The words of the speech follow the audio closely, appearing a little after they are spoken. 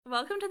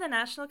Welcome to the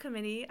National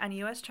Committee on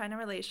U.S. China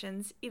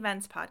Relations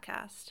Events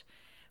Podcast,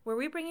 where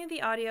we bring you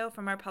the audio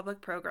from our public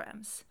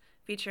programs,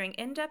 featuring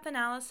in-depth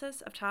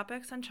analysis of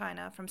topics on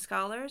China from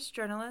scholars,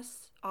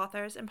 journalists,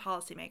 authors, and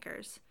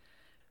policymakers.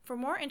 For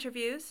more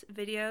interviews,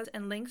 videos,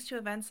 and links to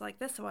events like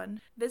this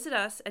one, visit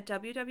us at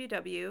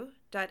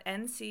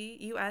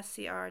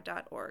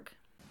www.ncuscr.org.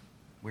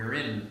 We're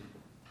in,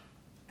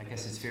 I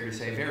guess it's fair to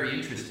say, a very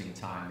interesting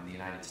time in the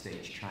United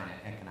States-China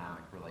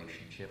economic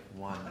relationship,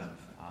 one of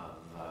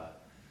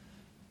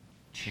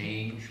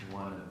change,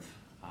 one of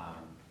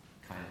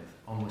kind of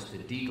almost a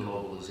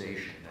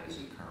deglobalization that is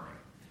occurring.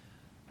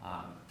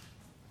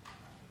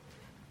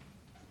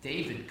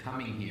 David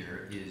coming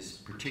here is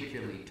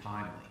particularly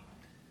timely,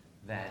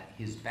 that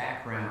his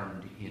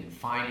background in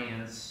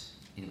finance,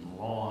 in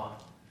law,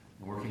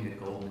 working at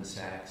Goldman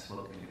Sachs,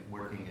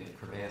 working at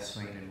Cravath,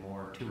 Swaine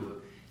Moore,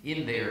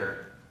 in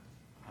their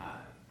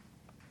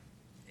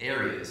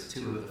areas,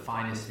 two of the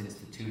finest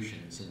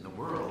institutions in the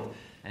world,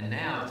 and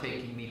now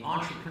taking the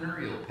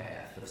entrepreneurial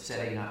path of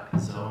setting up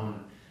his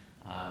own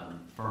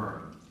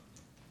firm,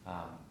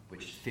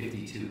 which is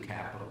 52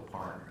 Capital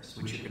Partners,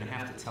 which you're going to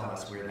have to tell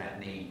us where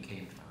that name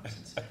came from,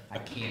 since I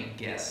can't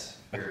guess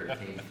where it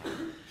came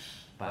from.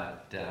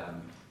 But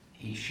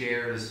he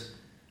shares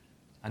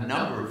a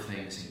number of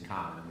things in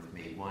common with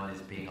me. One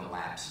is being a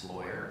lapsed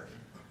lawyer.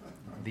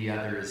 The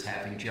other is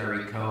having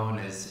Jerry Cohen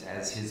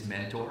as his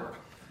mentor.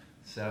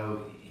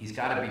 So he's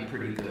got to be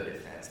pretty good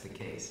if that's the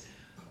case.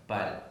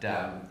 But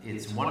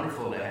it's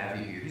wonderful to have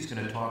you here. He's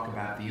going to talk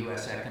about the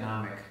U.S.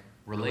 economic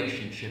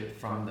relationship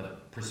from the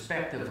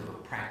perspective of a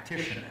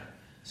practitioner,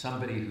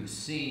 somebody who's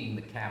seeing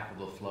the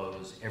capital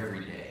flows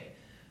every day,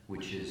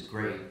 which is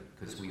great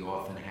because we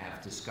often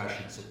have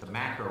discussions at the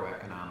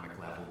macroeconomic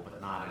level, but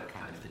not at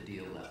kind of the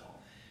deal level.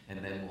 And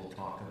then we'll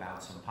talk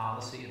about some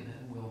policy, and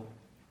then we'll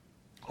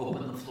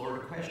open the floor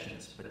to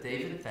questions. But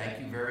David, thank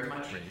you very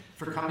much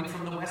for coming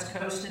from the West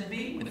Coast and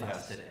being with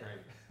us today.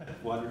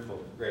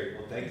 Wonderful, great.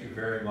 Well, thank you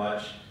very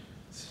much,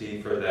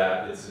 Steve, for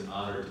that. It's an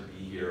honor to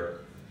be here,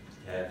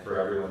 and for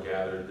everyone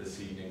gathered this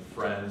evening,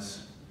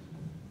 friends,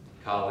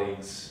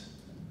 colleagues,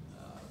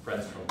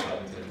 friends from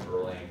Covington and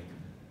Burling.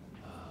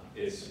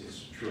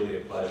 It's truly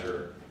a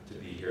pleasure to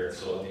be here.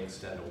 So let me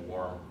extend a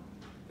warm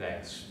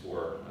thanks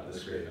for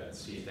this great event.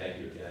 Steve, thank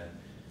you again.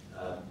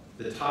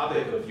 The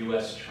topic of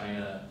U.S.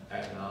 China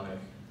economic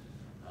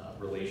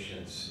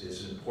relations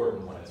is an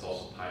important one. It's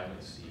also timely,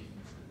 Steve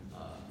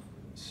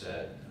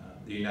said.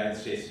 The United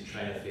States and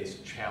China face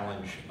a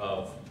challenge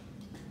of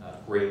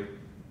great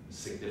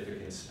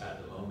significance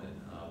at the moment.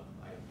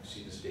 I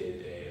see this day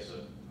to day as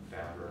a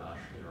founder and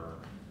entrepreneur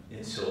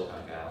in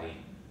Silicon Valley.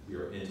 We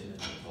are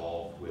intimately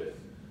involved with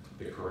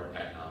the current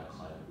economic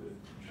climate with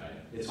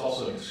China. It's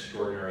also an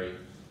extraordinary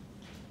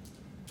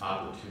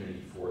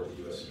opportunity for the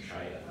U.S. and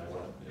China, and I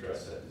want to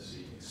address that this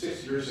evening.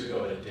 6 years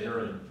ago at a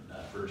dinner in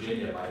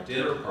Virginia, my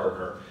dinner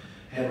partner,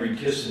 Henry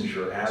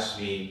Kissinger, asked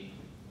me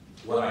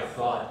what I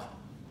thought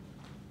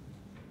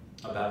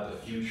about the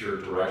future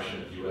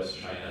direction of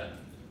U.S.-China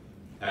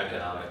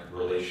economic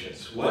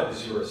relations. What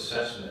is your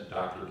assessment,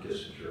 Dr.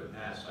 Kissinger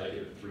asked? I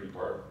gave a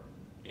three-part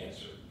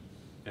answer,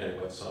 and it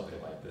went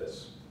something like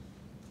this.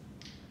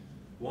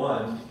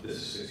 One, this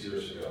is 6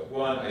 years ago.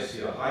 One, I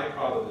see a high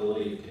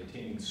probability of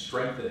continued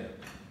strengthening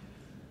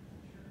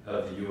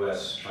of the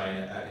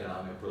U.S.-China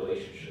economic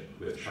relationship,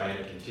 with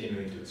China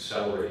continuing to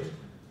accelerate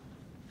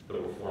the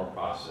reform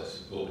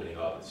process and opening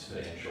up its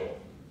financial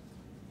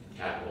and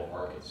capital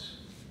markets.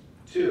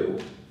 Two,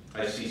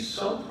 I see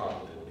some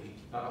probability,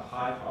 not a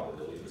high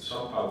probability, but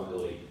some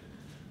probability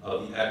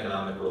of the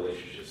economic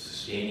relationship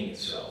sustaining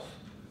itself,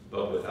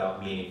 but without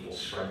meaningful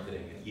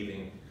strengthening and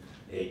even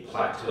a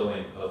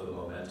plateauing of the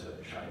momentum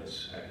in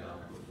China's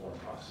economic reform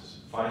process.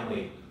 And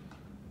finally,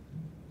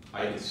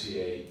 I can see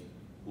a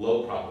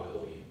low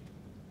probability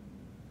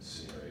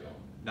scenario,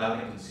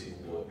 not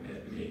inconceivable,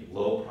 a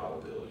low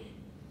probability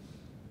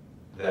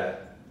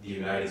that the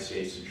United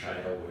States and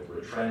China would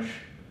retrench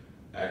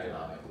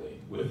economically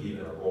with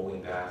even a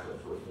rolling back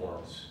of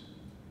reforms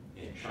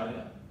in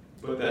China.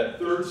 But that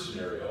third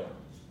scenario,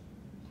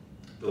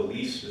 the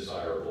least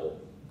desirable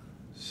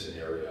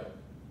scenario,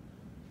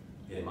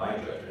 in my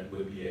judgment,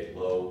 would be a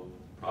low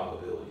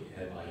probability.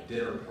 And my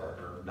dinner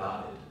partner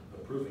nodded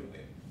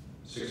approvingly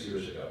 6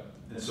 years ago.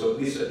 And so at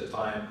least at the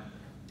time,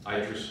 I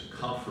drew some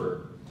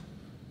comfort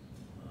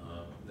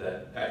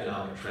that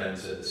economic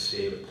trends at the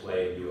state of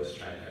play in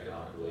U.S.-China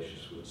economic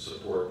relations would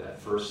support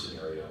that first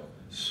scenario,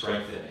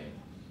 strengthening.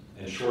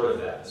 And short of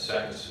that, the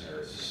second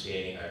scenario,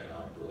 sustaining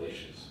economic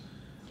relations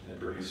and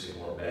producing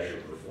more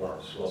measured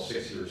reforms. Well,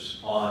 6 years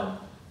on,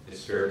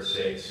 it's fair to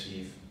say,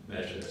 Steve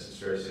mentioned this, it's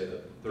fair to say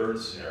that the third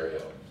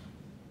scenario,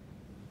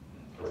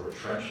 a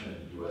retrenchment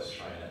in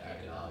U.S.-China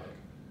economic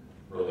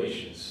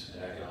relations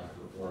and economic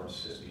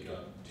reforms, has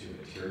begun to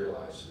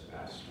materialize in the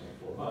past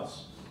 24 months.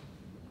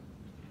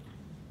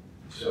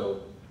 So,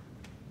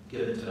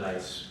 given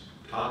tonight's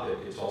topic,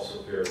 it's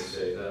also fair to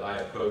say that I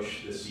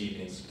approach this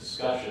evening's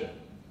discussion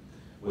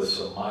with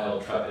some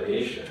mild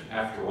trepidation.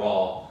 After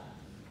all,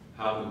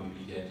 how do we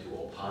begin to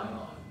opine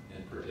on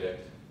and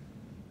predict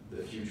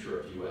the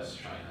future of U.S.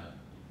 China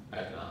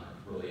economic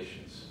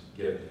relations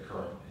given the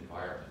current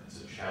environment.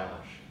 It's a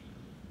challenge,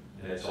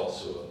 and it's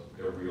also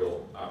a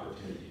real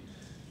opportunity.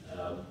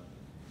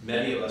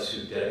 Many of us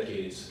who've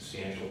dedicated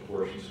substantial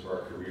portions of our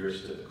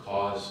careers to the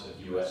cause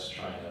of U.S.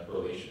 China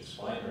relations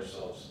find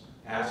ourselves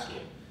asking,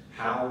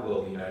 how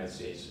will the United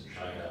States and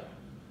China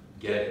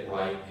get it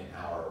right in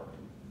our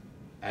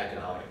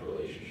economic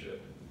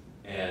relationship?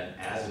 And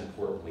as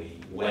importantly,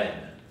 when?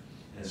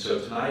 And so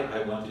tonight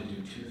I want to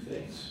do two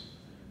things.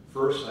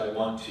 First, I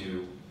want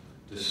to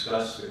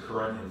discuss the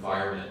current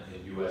environment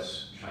in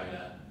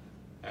U.S.-China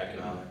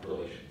economic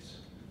relations.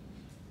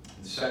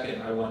 And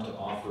second, I want to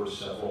offer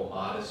several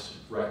modest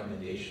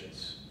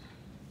recommendations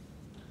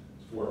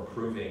for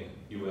improving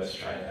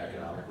U.S.-China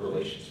economic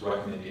relations,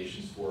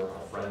 recommendations for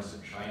our friends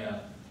in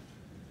China,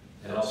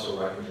 and also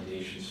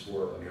recommendations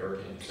for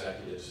American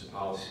executives and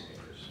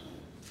policymakers.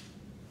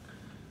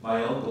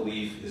 My own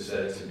belief is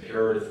that it's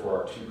imperative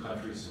for our two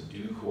countries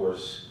in due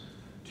course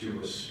to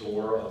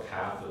restore a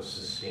path of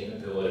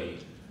sustainability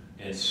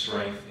and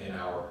strength in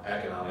our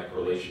economic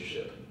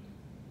relationship.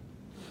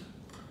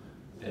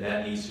 And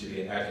that needs to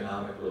be an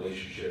economic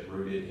relationship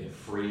rooted in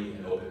free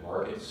and open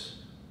markets,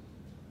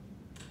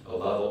 a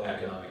level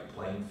economic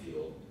playing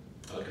field,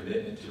 a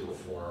commitment to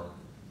reform,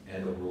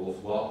 and the rule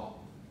of law.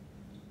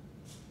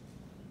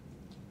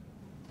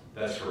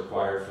 That's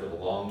required for the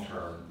long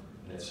term,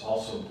 and it's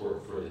also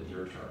important for the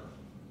near term,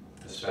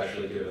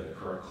 especially given the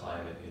current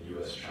climate in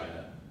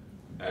U.S.-China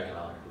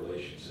economic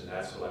relations. And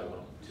that's what I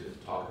want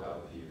to talk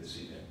about with you this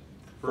evening.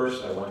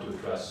 First, I want to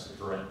address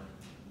the current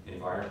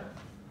environment.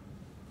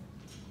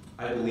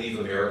 I believe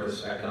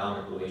America's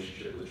economic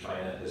relationship with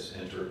China has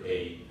entered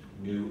a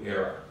new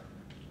era.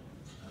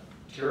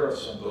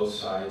 Tariffs on both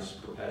sides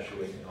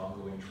perpetuate an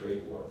ongoing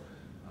trade war.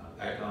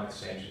 Economic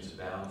sanctions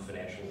abound,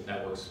 financial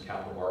networks and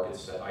capital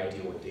markets that I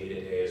deal with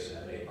day-to-day as an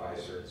M&A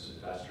advisor and as an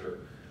investor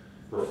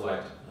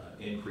reflect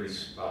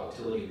increased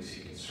volatility. We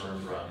see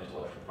concerns around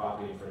intellectual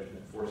property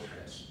infringement, forced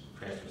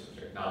transfers of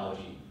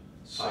technology,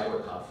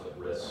 cyber conflict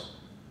risks.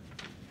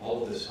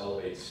 All of this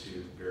elevates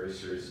to very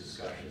serious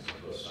discussions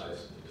on both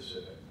sides of the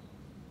Pacific.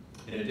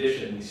 In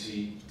addition, we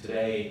see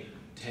today,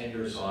 10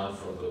 years on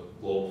from the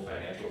global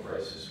financial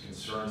crisis,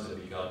 concerns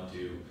have begun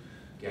to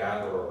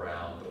gather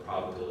around the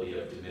probability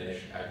of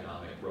diminished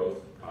economic growth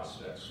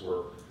prospects.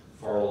 We're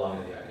far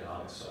along in the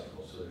economic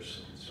cycle, so there's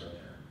some concern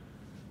there.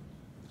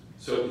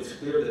 So it's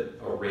clear that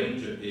a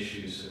range of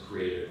issues have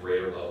created a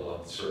greater level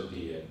of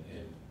uncertainty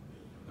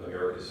in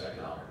America's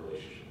economic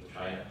relationship with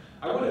China.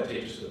 I want to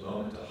take just a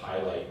moment to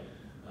highlight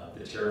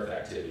the tariff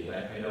activity. And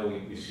I know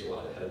we see a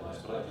lot of headlines,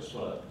 but I just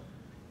want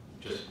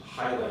to just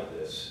highlight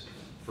this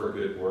for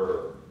good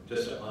order,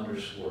 just to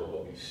underscore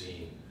what we've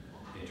seen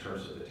in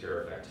terms of the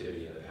tariff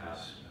activity in the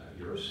past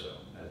year or so.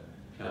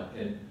 Now,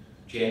 in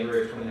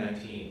January of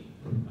 2019,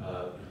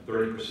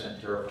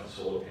 30% tariff on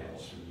solar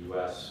panels from the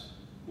U.S.,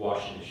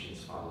 washing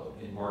machines followed.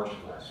 In March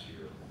of last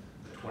year,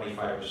 a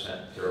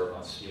 25% tariff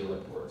on steel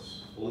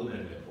imports,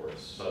 aluminum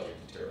imports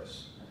subject to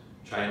tariffs.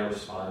 China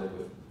responded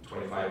with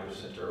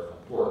 25% tariff on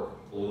pork,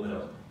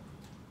 aluminum,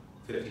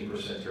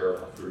 15%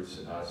 tariff on fruits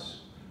and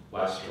nuts.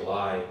 Last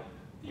July,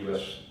 the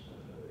U.S.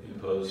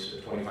 imposed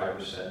a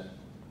 25%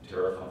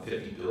 tariff on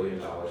 $50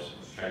 billion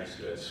of Chinese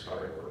goods,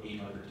 covering over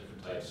 800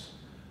 different types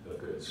of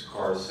goods: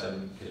 cars,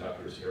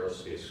 semiconductors,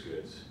 aerospace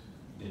goods,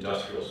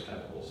 industrials,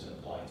 chemicals, and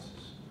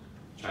appliances.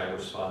 China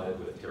responded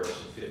with tariffs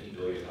of $50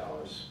 billion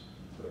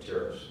of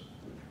tariffs,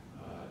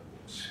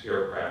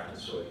 aircraft and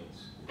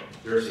soybeans.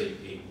 There's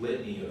a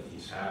litany of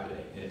these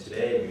happening, and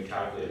today we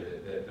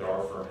calculated that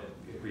our firm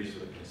agrees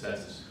with the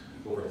consensus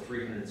over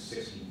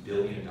 $360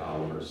 billion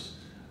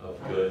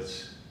of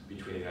goods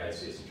between the United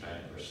States and China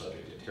are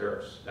subject to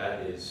tariffs.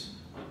 That is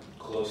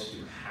close to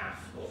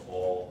half of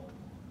all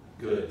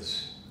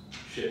goods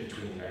shipped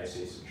between the United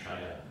States and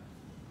China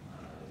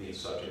being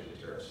subject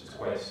to tariffs. It's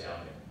quite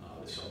astounding.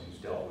 As someone who's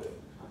dealt with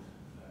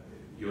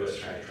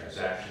U.S.-China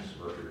transactions,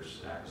 mergers,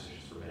 and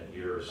acquisitions for many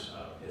years,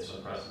 it's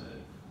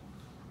unprecedented.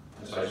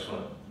 And so I just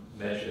want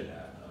to mention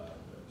that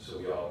so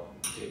we all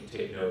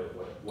take note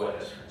of what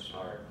has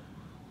transpired.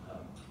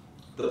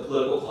 The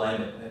political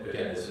climate,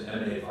 again, as an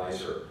M&A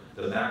advisor,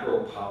 the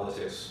macro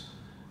politics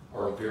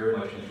are very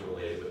much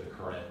interrelated with the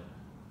current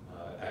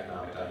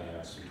economic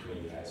dynamics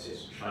between the United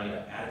States and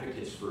China.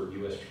 Advocates for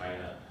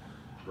U.S.-China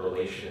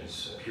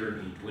relations appear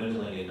to be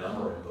dwindling in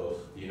number in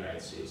both the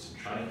United States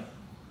and China.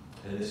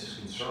 And this is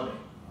concerning,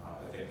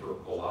 I think, for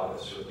a lot of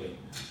us, certainly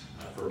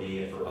for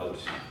me and for others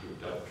who've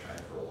dealt with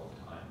China for a long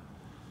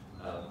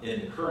time.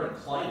 In the current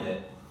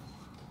climate,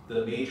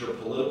 the major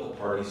political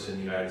parties in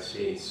the United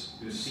States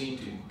who seem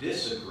to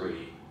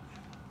disagree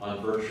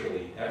on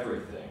virtually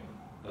everything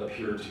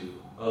appear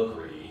to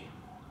agree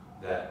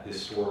that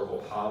historical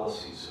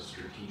policies of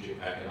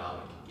strategic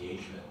economic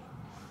engagement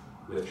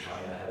with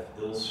China have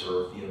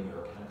ill-served the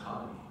American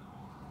economy.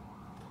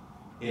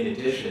 In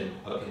addition,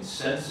 a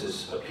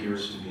consensus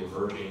appears to be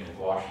emerging in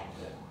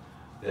Washington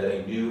that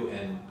a new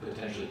and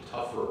potentially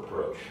tougher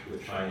approach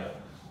with China,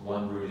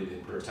 one rooted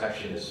in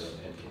protectionism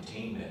and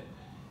containment,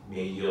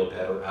 may yield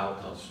better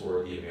outcomes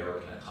for the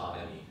American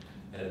economy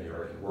and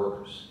American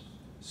workers.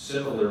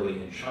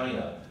 Similarly, in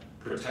China,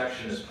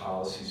 protectionist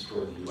policies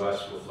toward the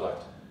U.S.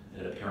 reflect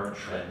an apparent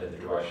trend in the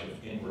direction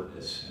of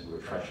inwardness and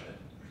retrenchment.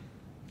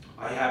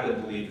 I happen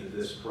to believe that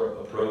this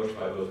approach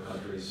by both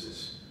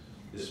countries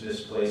is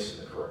misplaced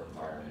in the current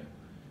environment.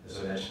 As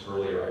I mentioned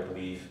earlier, I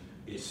believe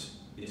it's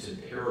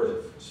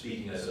imperative,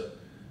 speaking as an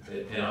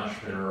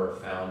entrepreneur, a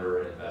founder,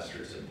 and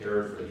investor, it's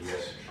imperative for the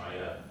U.S. and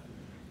China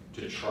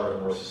to chart a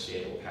more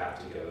sustainable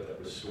path together that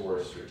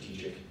restores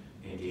strategic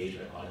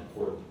engagement on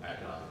important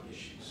economic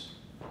issues.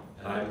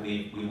 And I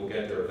believe we will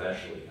get there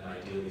eventually, and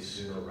ideally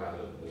sooner rather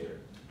than later.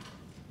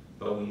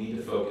 But we need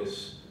to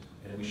focus,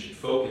 and we should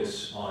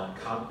focus on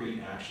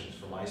concrete actions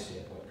from my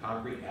standpoint,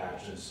 concrete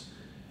actions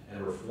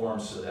and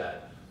reforms so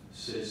that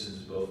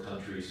citizens of both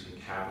countries can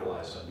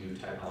capitalize on new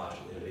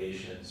technological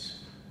innovations,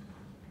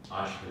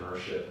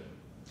 entrepreneurship,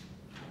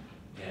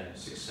 and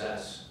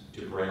success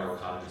to bring our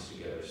economies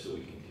together so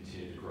we can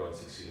continue to grow and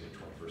succeed in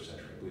the 21st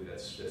century. I believe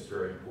that's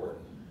very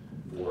important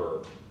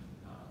for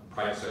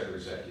private sector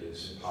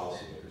executives and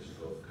policymakers in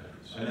both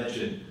countries. I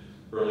mentioned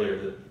earlier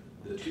that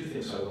the two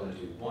things I want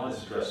to do, one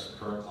is address the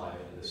current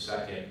climate, and the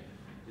second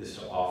is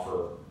to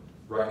offer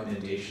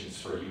recommendations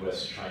for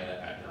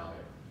U.S.-China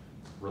economic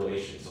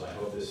relations. And I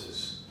hope this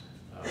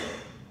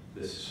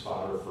is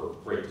fodder for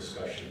great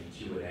discussion and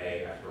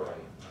Q&A after I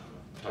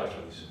touch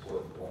on these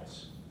important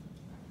points.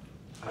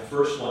 I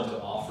first want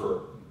to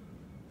offer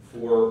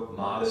 4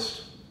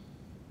 modest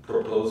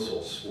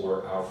proposals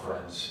for our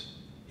friends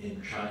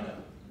in China,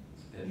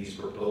 and these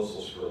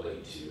proposals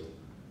relate to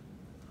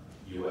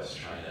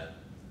U.S.-China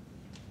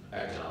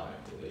economic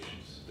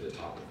relations, the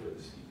topic for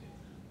this evening.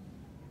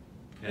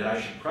 And I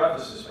should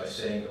preface this by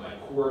saying that my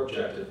core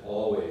objective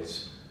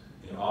always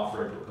in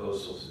offering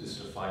proposals is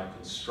to find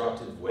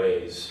constructive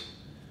ways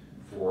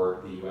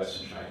for the U.S.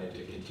 and China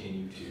to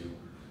continue to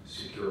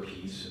secure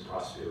peace and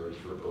prosperity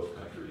for both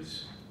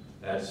countries.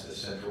 That is the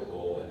central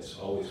goal, and it's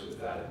always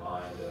with that in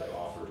mind that I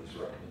offer these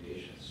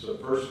recommendations. So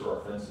first, for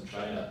our friends in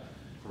China,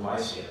 from my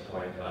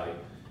standpoint, and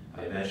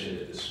I mentioned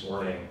it this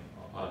morning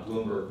on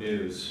Bloomberg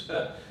News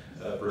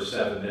for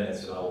 7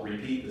 minutes, and I'll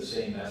repeat the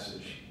same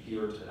message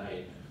here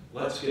tonight.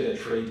 Let's get a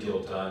trade deal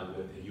done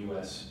with the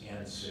U.S.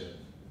 and soon.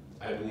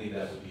 I believe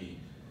that would be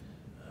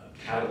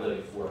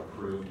catalytic for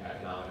improved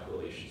economic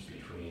relations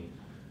between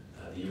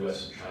the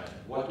U.S. and China.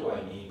 What do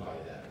I mean by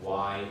that?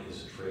 Why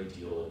is a trade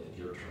deal in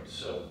the near term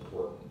so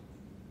important?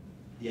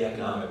 The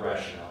economic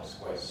rationale is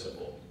quite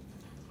simple.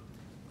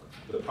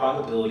 The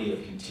probability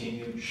of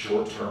continued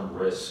short-term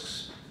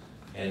risks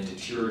and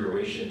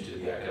deterioration to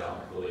the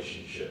economic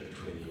relationship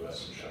between the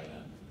U.S. and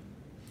China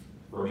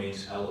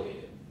remains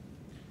elevated.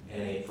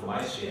 And from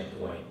my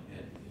standpoint,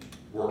 and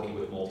working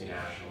with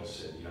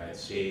multinationals in the United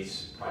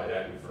States, private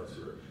equity firms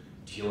who are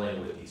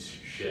dealing with these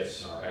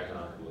shifts in our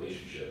economic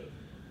relationship,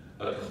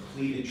 a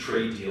completed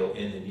trade deal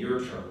in the near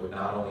term would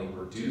not only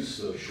reduce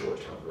those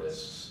short-term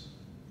risks,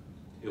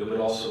 it would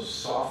also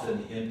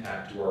soften the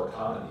impact to our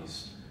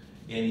economies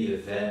in the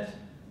event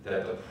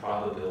that the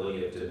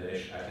probability of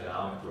diminished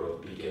economic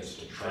growth begins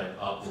to trend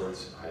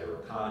upwards in either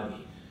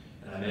economy.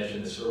 And I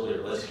mentioned this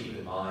earlier, let's keep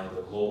in mind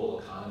the global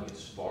economy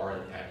is far in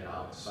the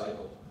economic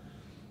cycle.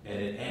 And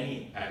in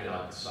any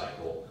economic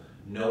cycle,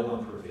 no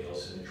one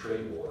prevails in a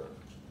trade war.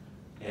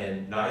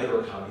 And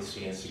neither economy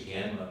stands to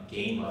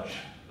gain much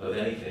of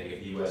anything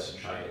if the U.S.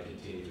 and China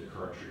continue the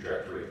current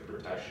trajectory of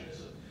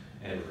protectionism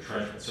and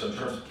retrenchment. So in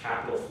terms of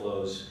capital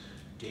flows,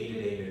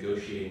 day-to-day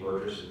negotiating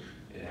mergers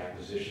and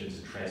acquisitions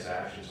and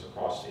transactions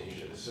across the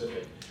Asia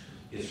Pacific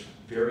is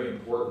very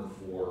important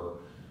for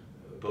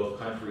both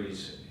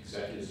countries,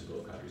 executives of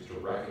both countries, to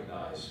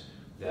recognize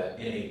that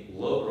in a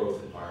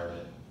low-growth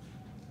environment,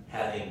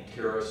 having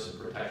tariffs and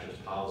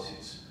protectionist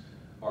policies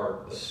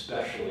are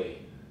especially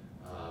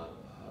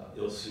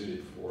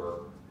ill-suited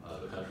for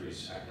the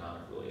country's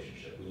economic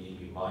relationship. We need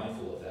to be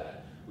mindful of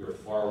that. We are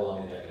far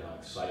along in the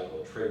economic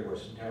cycle. A trade war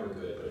is never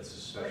good, but it's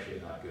especially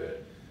not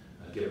good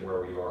given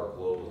where we are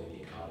globally in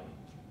the economy.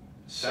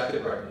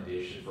 Second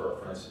recommendation for our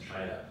friends in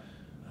China,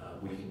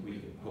 we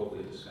can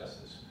hopefully discuss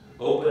this.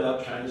 Open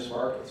up China's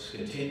markets.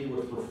 Continue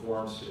with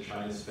reforms to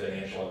China's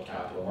financial and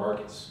capital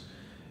markets.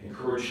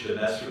 Encourage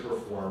domestic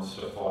reforms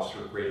to foster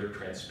greater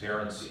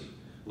transparency,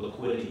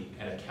 liquidity,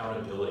 and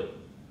accountability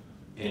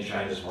in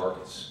China's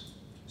markets.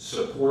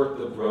 Support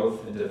the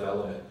growth and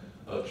development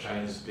of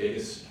China's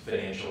biggest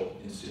financial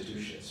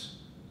institutions.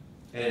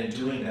 And in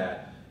doing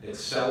that,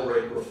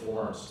 accelerate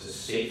reforms to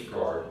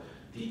safeguard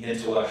the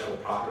intellectual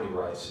property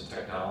rights and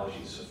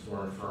technologies of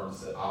foreign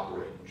firms that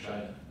operate in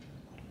China.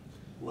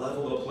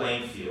 Level the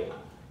playing field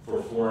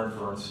for foreign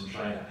firms in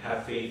China.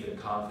 Have faith and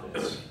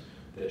confidence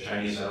that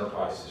Chinese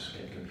enterprises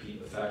can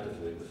compete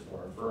effectively with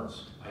foreign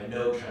firms. I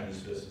know Chinese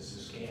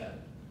businesses can,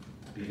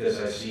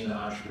 because I've seen the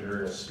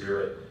entrepreneurial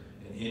spirit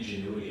and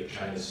ingenuity of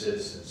Chinese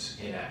citizens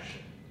in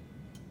action.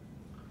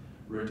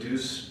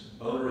 Reduce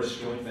onerous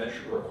joint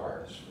venture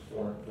requirements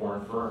for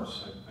foreign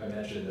firms. I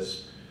mentioned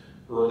this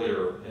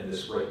earlier in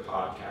this great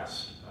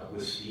podcast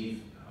with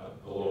Steve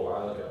a little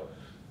while ago.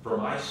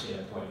 from my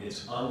standpoint,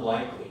 it's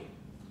unlikely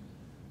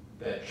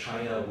that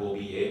China will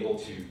be able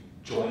to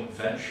joint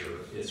venture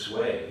its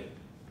way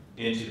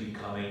into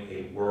becoming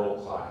a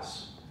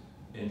world-class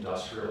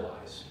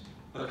industrialized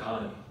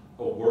economy.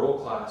 A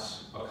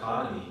world-class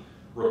economy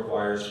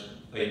requires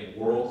a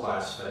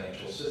world-class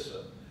financial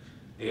system.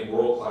 A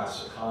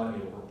world-class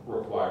economy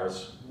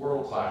requires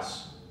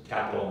world-class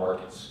capital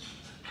markets.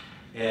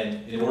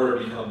 And in order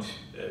to become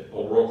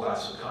a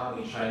world-class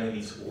economy, China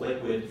needs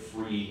liquid,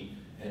 free,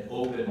 and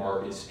open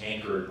markets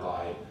anchored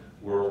by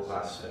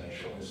world-class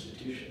financial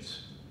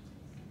institutions.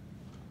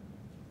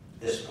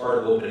 As part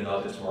of opening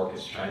up its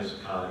markets, China's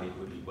economy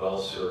would be well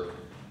served,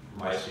 from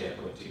my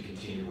standpoint, to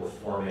continue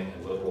reforming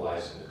and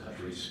liberalizing the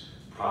country's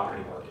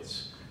property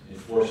markets.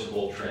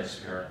 Enforceable,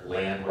 transparent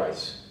land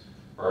rights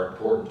are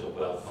important to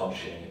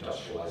well-functioning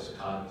industrialized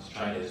economies.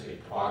 China has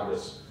made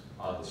progress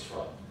on this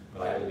front,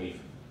 but I believe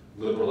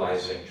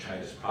liberalizing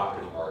China's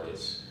property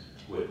markets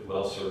would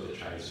well serve the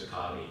Chinese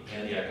economy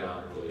and the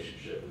economic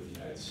relationship with the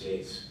United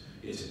States.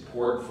 It's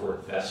important for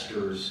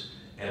investors,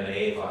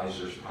 M&A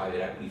advisors,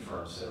 private equity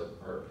firms that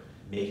are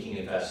making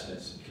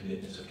investments and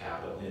commitments of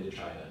capital into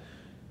China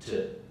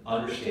to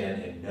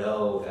understand and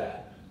know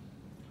that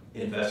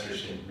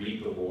investors can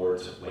reap the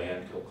rewards of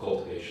land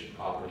cultivation,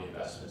 property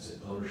investments,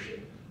 and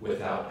ownership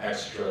without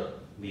extra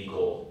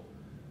legal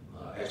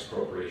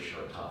expropriation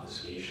or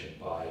confiscation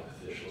by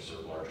officials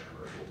or large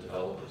commercial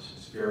developers.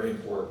 It's very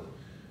important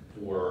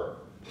for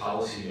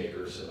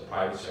policymakers in the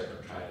private sector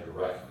of China to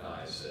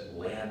recognize that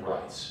land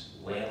rights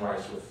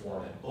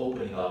reform and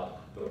opening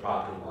up the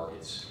property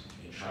markets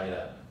in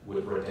China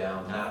would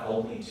redound not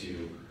only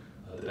to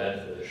the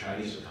benefit of the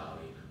Chinese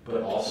economy,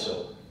 but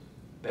also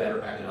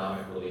better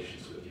economic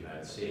relations with the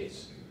United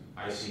States.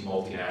 I see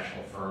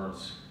multinational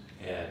firms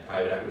and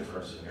private equity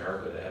firms in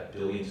America that have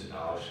billions of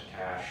dollars in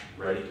cash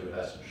ready to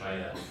invest in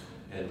China,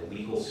 and the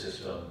legal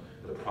system,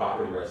 the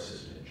property rights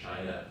system in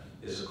China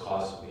is a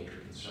cause of major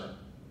concern.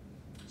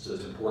 So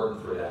it's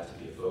important for that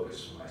to be a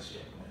focus from my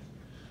standpoint.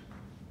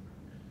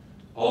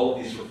 All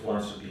of these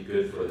reforms would be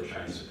good for the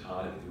Chinese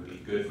economy. They would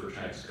be good for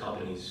Chinese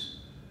companies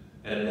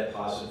and a net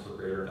positive for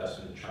greater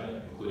investment in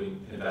China,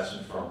 including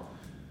investment from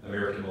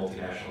American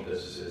multinational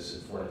businesses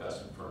and foreign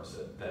investment firms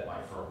that my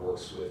firm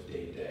works with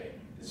day to day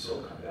in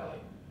Silicon Valley.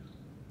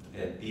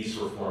 And these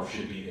reforms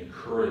should be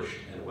encouraged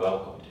and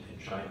welcomed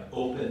in China.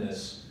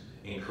 Openness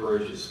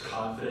encourages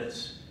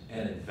confidence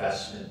and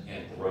investment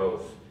and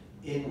growth.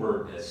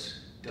 Inwardness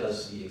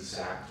does the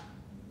exact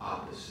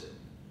opposite.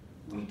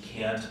 We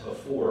can't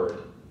afford,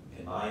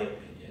 in my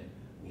opinion,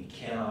 we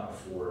cannot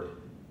afford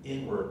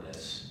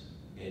inwardness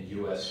in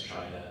U.S.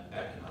 China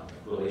economic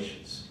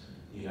relations.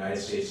 The United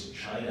States and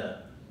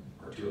China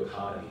are two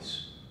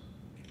economies.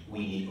 We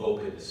need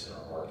openness in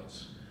our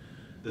markets.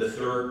 The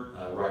third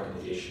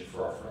recommendation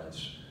for our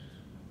friends: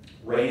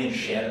 rein in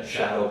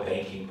shadow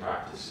banking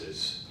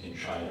practices in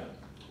China.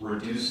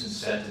 Reduce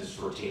incentives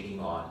for taking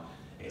on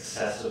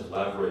excessive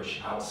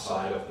leverage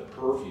outside of the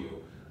purview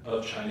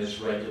of China's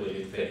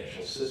regulated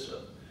financial system.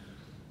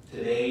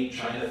 Today,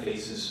 China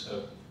faces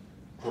a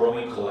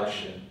growing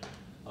collection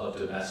of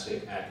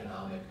domestic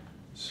economic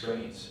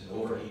strains: an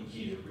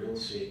overheated real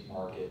estate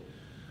market,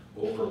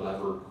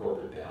 over-levered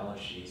corporate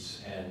balance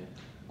sheets, and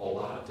a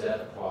lot of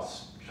debt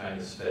across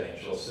China's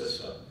financial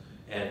system.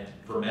 And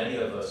for many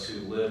of us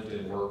who lived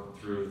and worked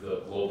through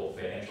the global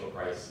financial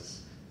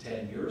crisis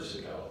 10 years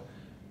ago,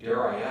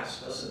 dare I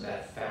ask, doesn't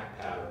that fact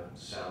pattern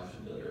sound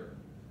familiar?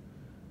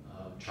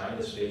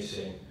 China's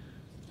facing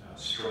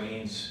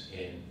strains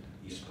in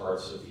these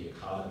parts of the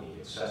economy,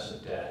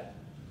 excessive debt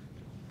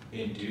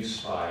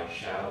induced by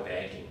shadow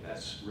banking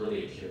that's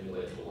really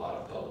accumulated a lot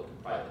of public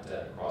and private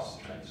debt across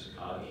the Chinese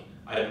economy.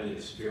 I believe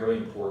it's very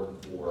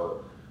important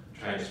for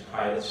China's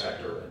private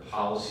sector and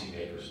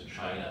policymakers in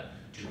China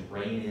to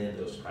rein in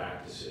those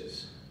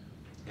practices.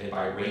 And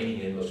by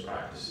reining in those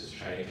practices,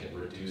 China can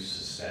reduce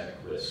systemic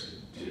risk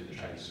to the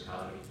Chinese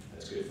economy.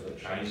 That's good for the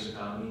Chinese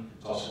economy.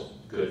 It's also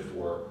good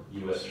for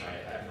U.S. China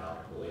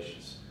economic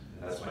relations.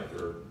 And that's my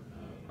third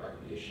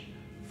recommendation.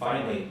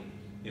 Finally,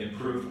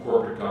 improve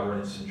corporate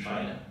governance in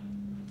China.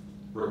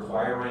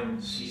 Requiring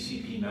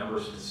CCP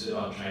members to sit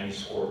on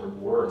Chinese corporate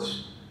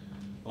boards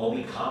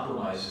only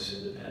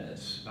compromises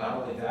independence. Not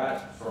only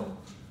that, from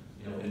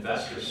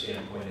investor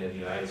standpoint in the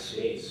United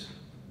States,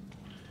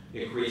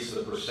 it creates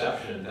the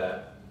perception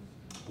that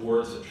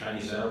boards of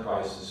Chinese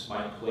enterprises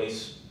might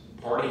place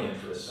party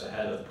interests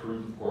ahead of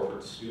prudent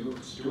corporate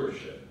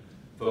stewardship,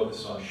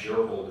 focused on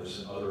shareholders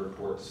and other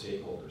important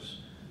stakeholders.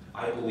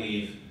 I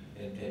believe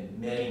in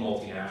many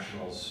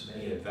multinationals,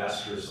 many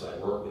investors that I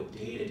work with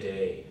day to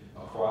day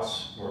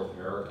across North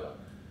America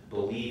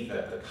believe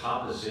that the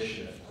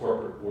composition of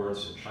corporate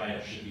boards in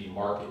China should be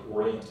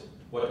market-oriented.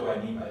 What do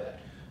I mean by that?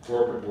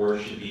 Corporate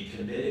boards should be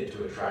committed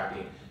to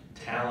attracting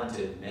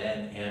talented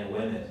men and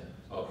women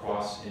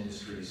across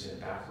industries and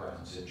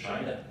backgrounds in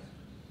China.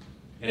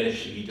 And it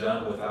should be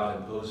done without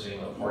imposing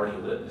a party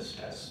litmus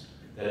test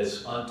that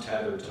is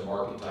untethered to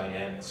market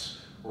dynamics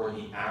or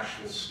the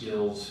actual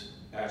skills,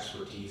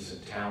 expertise,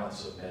 and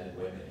talents of men and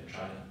women in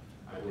China.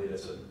 I believe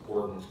that's an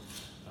important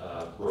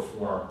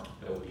reform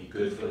that would be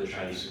good for the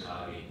Chinese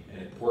economy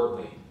and,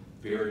 importantly,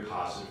 very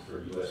positive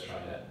for U.S.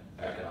 China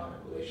economic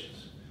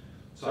relations.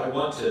 So I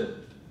want to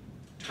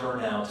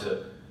turn now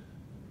to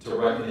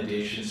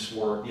recommendations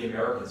for the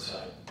American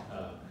side.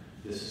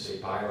 This is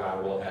a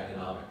bilateral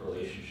economic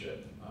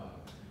relationship.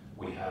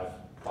 We have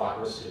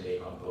progress to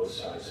make on both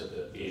sides of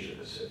the Asia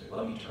Pacific.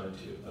 Let me turn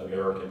to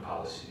American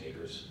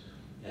policymakers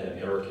and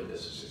American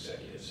business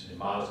executives and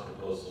modest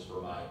proposals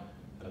for my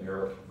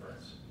American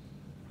friends.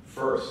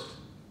 First,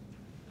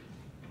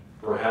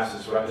 perhaps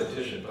it's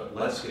repetition, but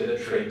let's get a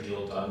trade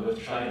deal done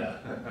with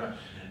China,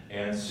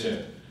 and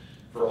soon,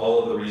 for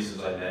all of the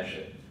reasons I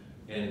mentioned.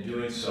 And in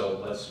doing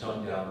so, let's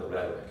tone down the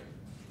rhetoric.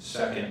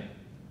 Second,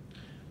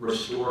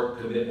 restore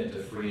commitment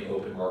to free and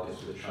open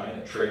markets with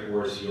China. Trade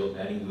wars yield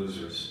many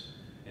losers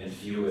and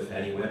few, if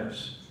any,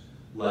 winners.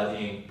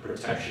 Levying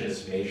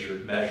protectionist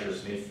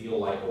measures may feel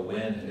like a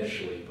win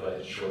initially, but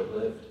it's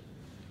short-lived.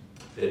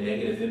 The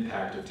negative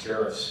impact of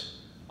tariffs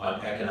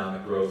on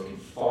economic growth can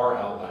far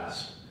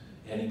outlast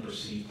any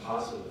perceived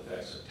positive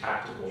effects of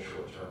tactical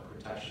short-term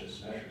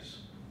protectionist measures.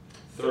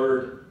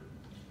 Third,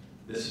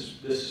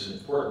 this is an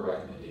important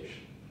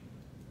recommendation.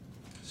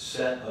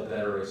 Set a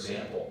better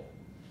example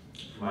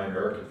for my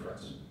American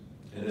friends.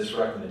 And this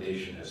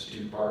recommendation has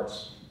two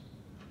parts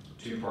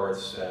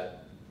that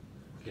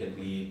can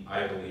lead,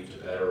 I believe,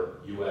 to better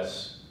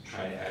U.S.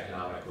 China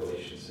economic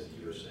relations in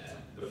the years ahead.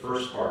 The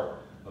first part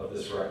of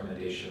this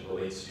recommendation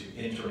relates to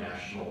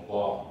international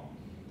law.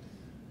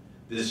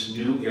 This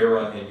new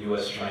era in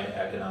U.S. China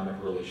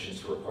economic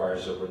relations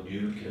requires a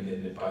renewed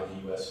commitment by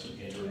the U.S. to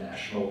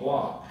international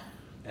law,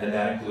 and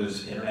that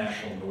includes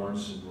international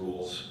norms and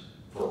rules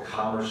for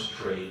commerce,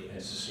 trade, and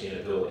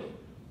sustainability.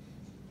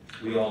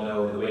 We all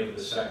know in the wake of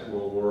the Second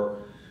World War,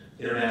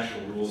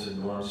 international rules and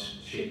norms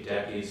shaped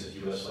decades of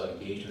U.S.-led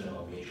engagement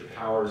among major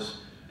powers,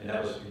 and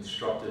that was a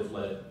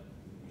constructive-led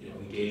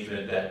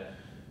engagement that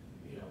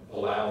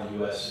allowed the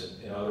U.S.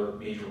 and other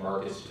major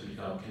markets to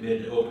become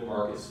committed to open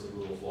markets, the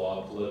rule of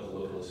law, political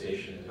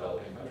liberalization in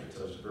developing countries.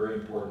 So it was a very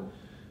important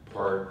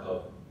part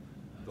of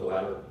the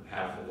latter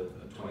half of the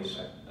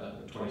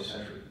 20th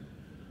century.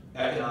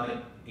 Economic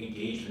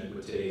engagement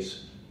with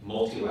today's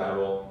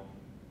multilateral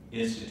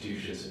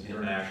institutions and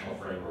international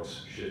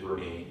frameworks should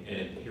remain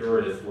an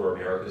imperative for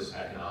America's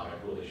economic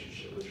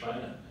relationship with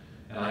China.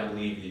 And I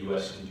believe the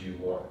U.S. can do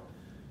more.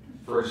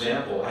 For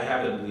example, I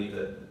happen to believe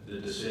that the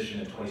decision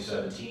in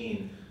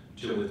 2017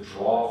 to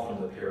withdraw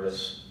from the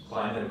Paris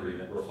Climate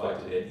Agreement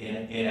reflected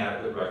an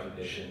inadequate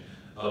recognition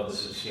of the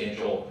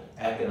substantial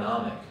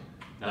economic,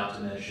 not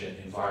to mention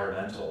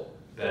environmental,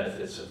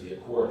 benefits of the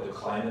Accord. The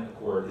Climate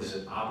Accord is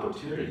an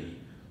opportunity,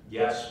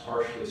 yes,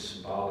 partially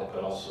symbolic,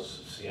 but also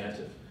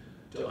substantive,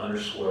 to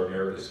underscore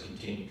America's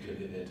continued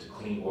commitment to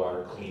clean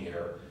water, clean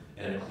air,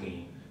 and a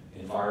clean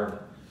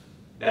environment.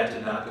 That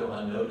did not go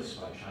unnoticed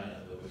by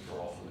China, the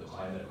withdrawal from the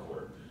Climate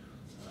Accord.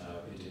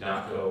 It did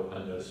not go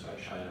unnoticed by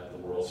China, the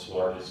world's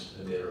largest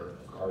emitter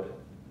of carbon.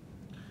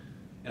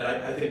 And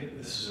I think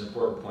this is an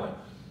important point.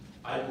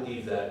 I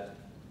believe that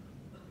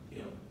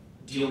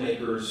deal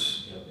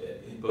makers,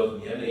 in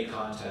both in the M&A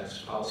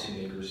context,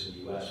 policymakers in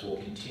the U.S. will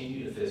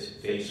continue to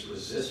face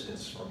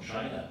resistance from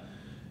China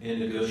in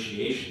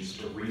negotiations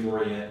to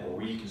reorient or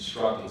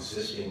reconstruct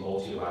existing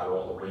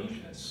multilateral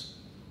arrangements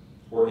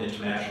or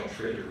international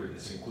trade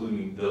agreements,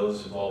 including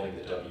those involving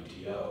the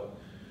WTO,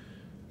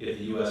 if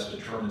the U.S.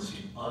 determines to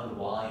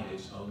unwind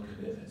its own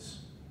commitments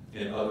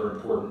in other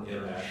important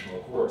international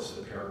accords,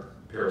 the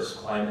Paris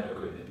Climate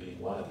Agreement being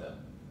one of them.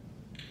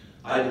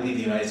 I believe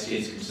the United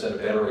States can set a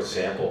better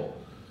example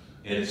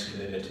in its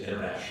commitment to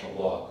international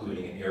law,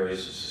 including in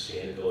areas of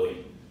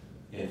sustainability,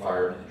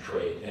 environment, and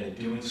trade. And in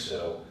doing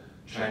so,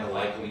 China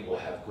likely will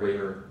have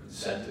greater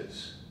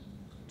incentives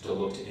to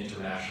look to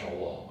international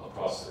law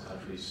across the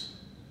country's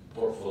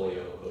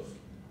portfolio of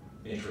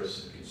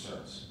interests and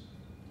concerns.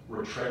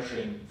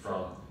 Retrenching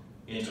from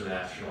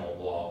international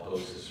law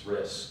poses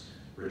risks.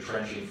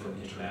 Retrenching from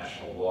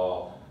international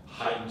law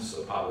heightens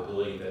the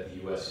probability that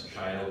the U.S. and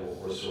China will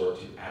resort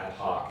to ad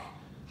hoc,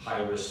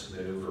 high-risk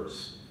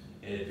maneuvers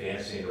in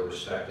advancing their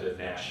respective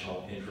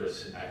national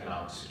interests and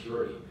economic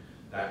security.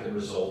 That can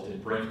result in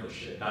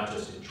brinkmanship, not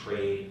just in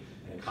trade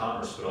and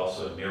commerce, but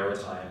also in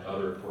maritime and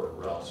other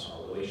important realms in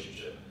our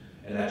relationship.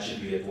 And that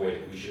should be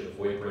avoided. We should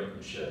avoid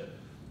brinkmanship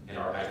in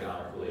our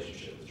economic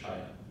relationship with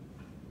China.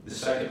 The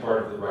second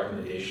part of the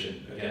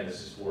recommendation, again,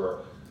 this is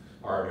for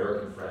our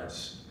American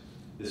friends,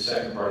 the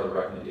second part of the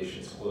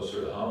recommendation is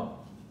closer to home.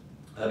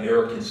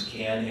 Americans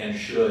can and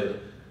should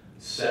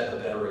set a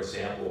better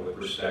example with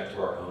respect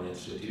to our own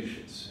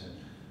institutions. And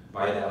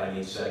by that I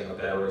mean setting a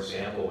better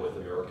example with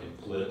American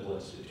political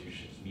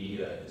institutions,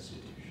 media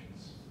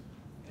institutions,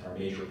 and our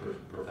major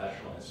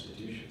professional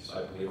institutions.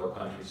 I believe our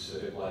country's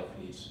civic life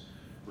needs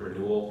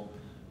renewal,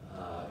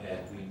 and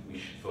we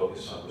should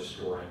focus on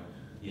restoring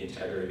the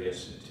integrity of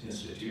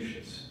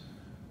institutions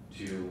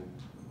to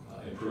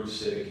improve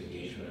civic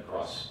engagement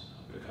across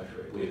the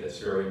country. I believe that's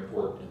very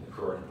important in the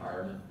current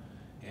environment,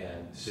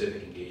 and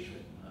civic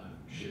engagement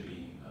should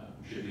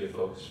be a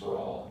focus for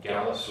all.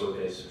 Gallup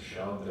surveys have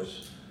shown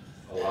there's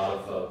a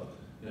lot of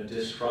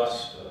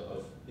distrust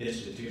of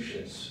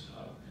institutions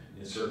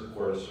in certain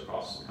quarters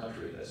across the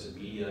country. That's the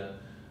media,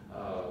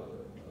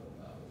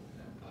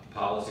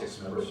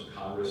 politics. Members of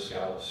Congress,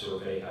 Gallup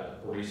survey had a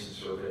recent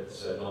survey that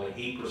said only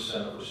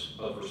 8%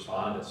 of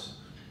respondents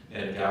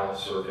in a Gallup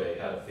survey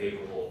had a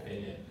favorable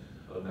opinion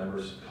of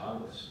members of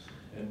Congress.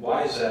 And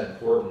why is that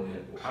important,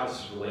 and how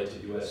does this relate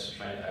to U.S.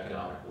 China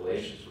economic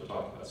relations? We're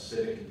talking about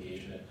civic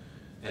engagement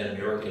and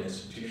American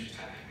institutions.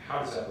 How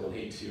does that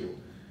relate to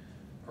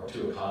our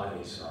two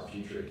economies and our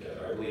future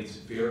together? I believe it's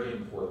very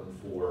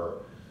important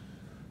for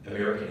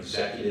American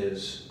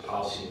executives,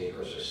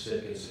 policymakers, or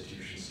civic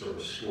institutions to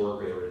restore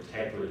greater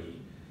integrity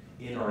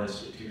in our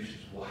institutions.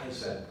 Why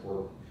is that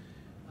important?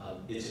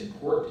 It's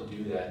important to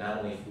do that not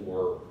only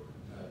for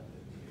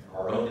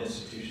our own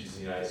institutions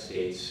in the United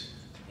States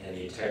and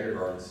the integrity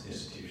of our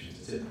institutions.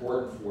 It's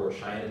important for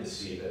China to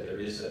see that there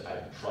is that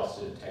type of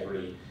trust and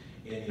integrity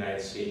in the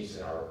United States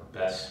and our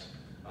best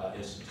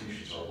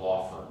institutions, our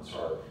law firms,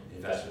 our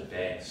investment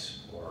banks,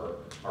 or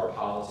our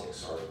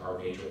politics, our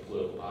major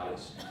political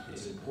bodies.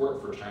 It's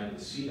important for China to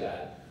see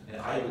that,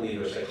 and I believe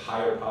there's a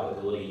higher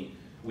probability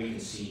we can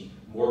see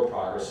more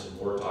progress and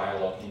more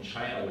dialogue in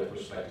China with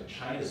respect to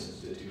China's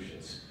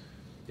institutions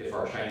if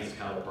our Chinese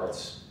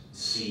counterparts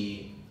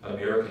see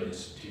American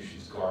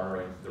institutions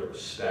garnering the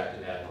respect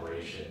and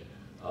admiration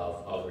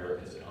of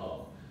Americans at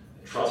home.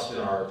 And trust in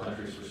our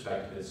country's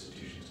respective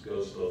institutions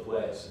goes both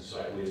ways, and so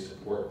I believe it's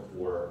important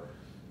for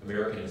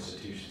American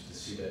institutions to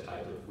see that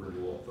type of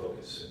renewal and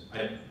focus.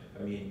 And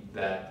I mean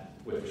that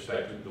with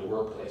respect to the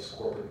workplace,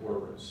 corporate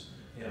boardrooms,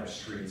 in our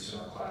streets, in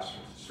our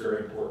classrooms. It's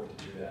very important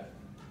to do that.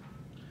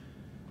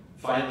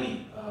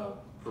 Finally,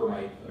 for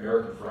my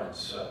American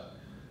friends,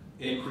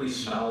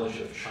 increased knowledge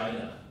of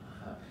China.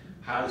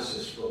 How does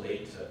this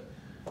relate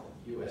to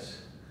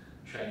U.S.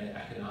 China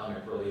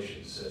economic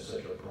relations as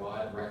such a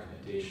broad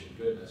recommendation?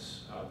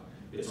 Goodness,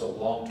 it's a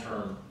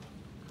long-term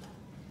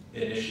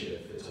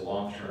initiative. It's a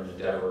long-term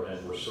endeavor,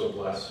 and we're so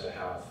blessed to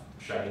have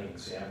shining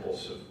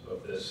examples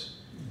of this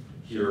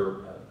here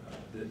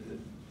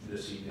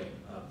this evening.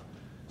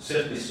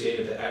 Simply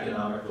stated, the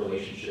economic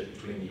relationship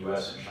between the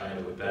U.S. and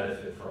China would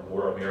benefit from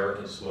more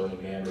Americans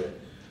learning Mandarin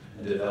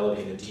and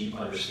developing a deep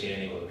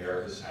understanding of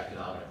America's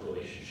economic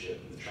relationship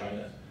with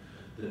China.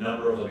 The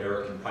number of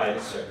American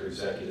private sector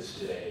executives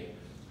today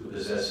who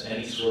possess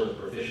any sort of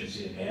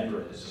proficiency in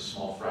Mandarin is a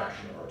small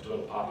fraction of our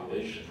total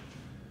population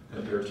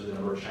compared to the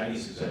number of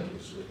Chinese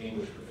executives with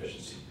English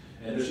proficiency.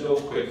 And there's no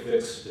quick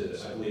fix to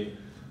this. I believe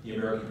the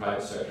American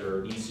private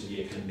sector needs to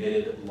be a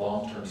committed,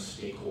 long-term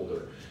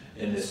stakeholder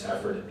in this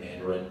effort at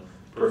Mandarin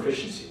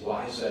proficiency.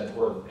 Why is that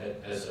important?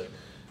 As a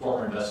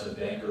former investment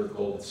banker at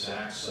Goldman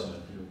Sachs,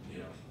 someone who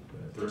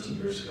 13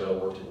 years ago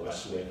worked in the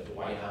West Wing at the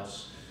White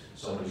House,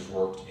 someone who's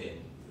worked in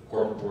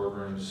corporate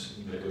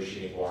boardrooms,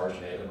 negotiating large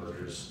mega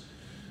mergers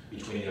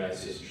between the United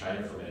States and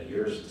China for many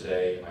years. And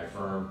today, my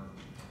firm,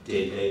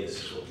 day to day,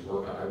 this is what we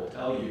work on. I will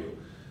tell you,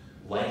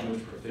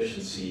 language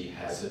proficiency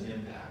has an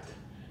impact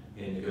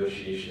in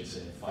negotiations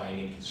and in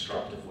finding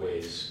constructive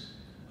ways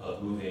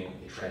of moving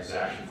a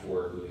transaction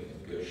forward, moving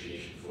a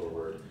negotiation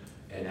forward,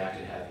 and that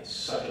can have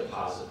such a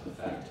positive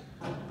effect,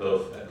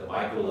 both at the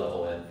micro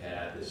level and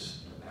at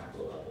this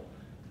macro level.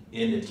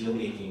 In the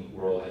deal-making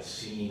world, I've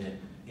seen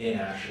in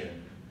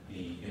action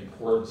the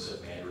importance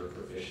of Mandarin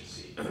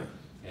proficiency,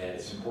 and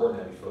it's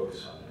important that we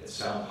focus on it. It's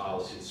sound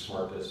policy, it's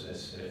smart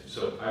business, and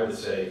so I would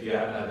say, if you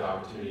haven't had the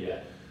opportunity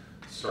yet,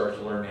 start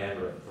to learn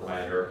Mandarin. For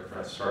my American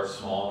friends, start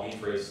small, 8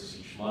 phrases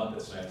each month,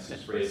 that's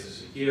 96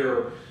 phrases a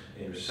year.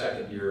 In your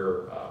second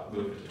year,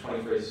 move to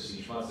 20 phrases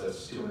each month,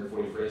 that's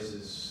 240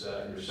 phrases.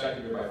 In your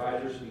second year, by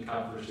 5 years, be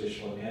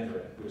conversational in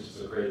Mandarin, which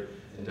is a great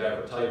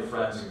endeavor. Tell your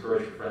friends,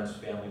 encourage your friends,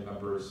 family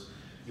members,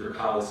 your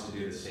colleagues to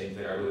do the same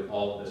thing. I believe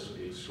all of this would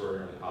be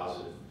extraordinarily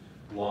positive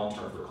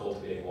long-term for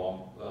cultivating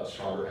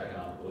stronger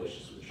economic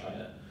relations with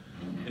China.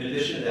 In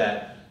addition to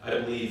that, I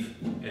believe,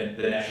 and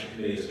the National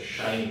Committee is a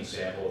shining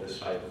example of this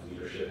type of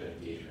leadership and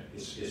engagement.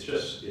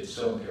 It's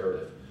so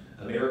imperative.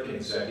 American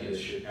executives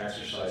should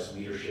exercise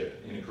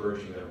leadership in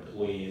encouraging their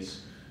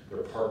employees, their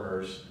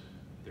partners,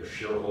 their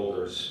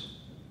shareholders,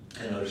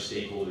 and other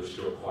stakeholders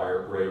to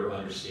acquire greater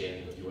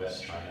understanding of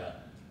U.S. China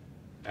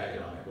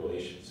economic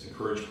relations.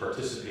 Encourage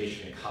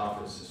participation in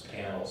conferences,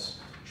 panels,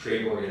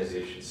 trade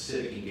organizations,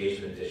 civic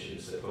engagement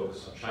initiatives that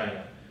focus on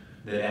China.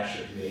 The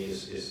National Committee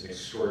is an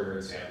extraordinary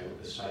example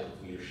of this type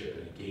of leadership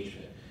and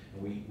engagement.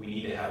 And we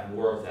need to have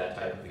more of that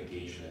type of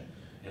engagement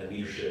and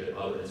leadership at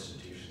other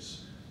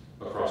institutions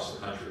across the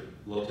country.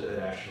 Look to the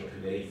National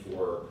Committee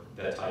for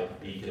that type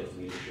of beacon of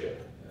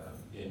leadership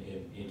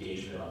in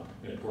engagement on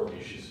important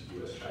issues of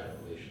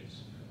U.S.-China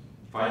relations.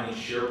 Finally,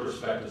 share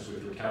perspectives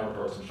with your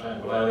counterparts in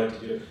China. What I like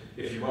to do,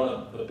 if you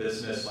run a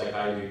business like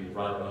I do, you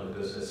run a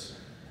business,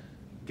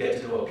 get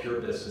to know a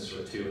peer business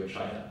or two in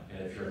China.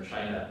 And if you're in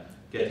China,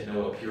 get to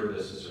know a peer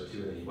business or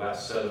two in the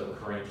U.S. Set up a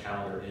recurring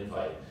calendar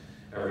invite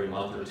every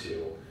month or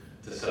two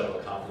to set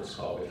up a conference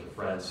call with your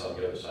friends on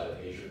the other side of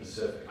Asia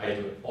Pacific. I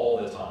do it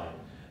all the time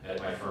at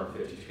my firm,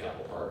 52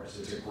 Capital Partners.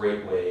 It's a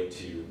great way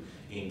to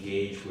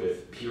engage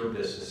with peer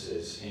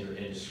businesses in your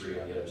industry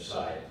on the other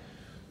side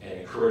and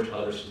encourage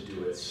others to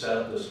do it. Set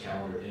up those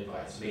calendar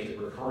invites, make it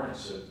recurrent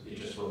so it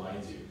just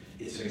reminds you.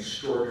 It's an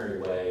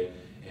extraordinary way,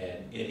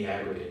 and in the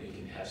aggregate, it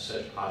can have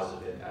such a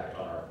positive impact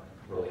on our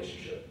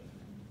relationship.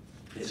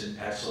 It's an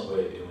excellent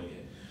way of doing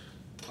it.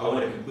 I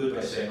want to conclude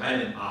by saying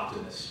I'm an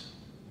optimist.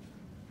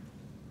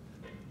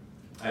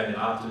 I'm an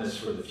optimist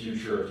for the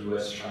future of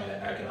U.S. China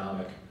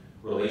economic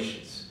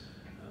relations.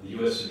 The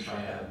U.S. and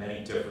China have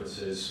many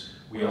differences.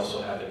 We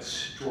also have an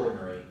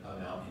extraordinary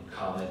amount in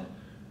common,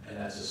 and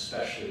that's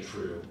especially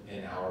true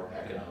in our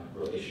economic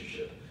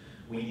relationship.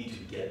 We need to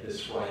get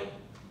this right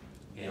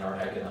in our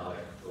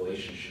economic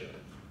relationship.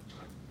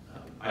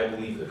 I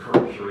believe the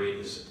current period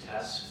is a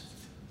test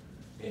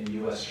in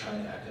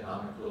U.S.-China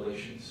economic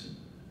relations.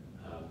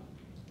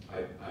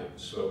 I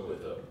spoke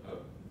with a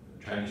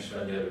Chinese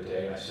friend the other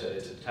day, and I said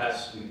it's a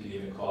test. We could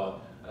even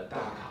call it a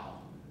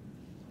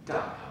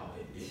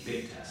a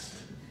big test,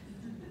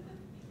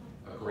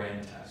 a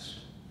grand test.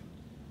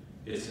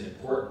 It's an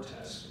important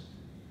test.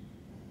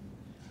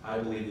 I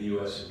believe the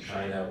U.S. and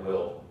China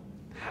will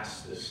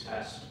pass this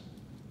test.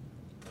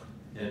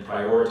 In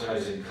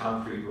prioritizing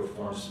concrete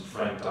reforms and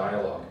frank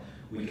dialogue,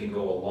 we can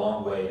go a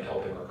long way in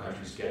helping our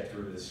countries get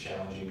through this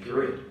challenging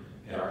period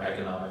in our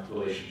economic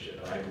relationship,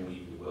 and I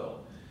believe we will.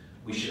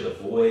 We should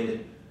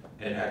avoid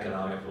an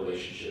economic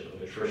relationship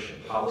of attrition.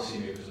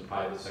 Policymakers and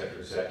private sector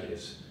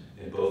executives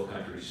in both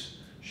countries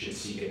should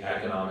seek an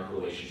economic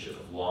relationship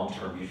of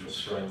long-term mutual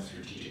strength,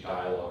 strategic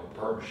dialogue, and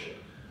partnership.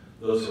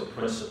 Those are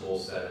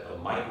principles that at the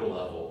micro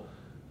level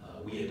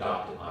we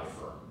adopt at my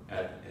firm,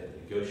 at the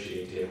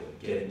negotiating table,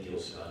 getting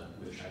deals done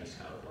with Chinese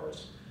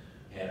counterparts.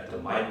 And at the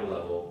micro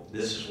level,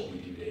 this is what we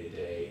do day to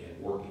day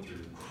in working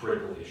through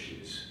critical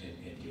issues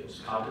in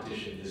deals.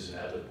 Competition is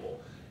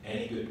inevitable.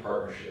 Any good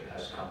partnership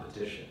has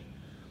competition.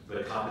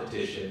 But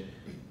competition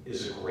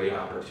is a great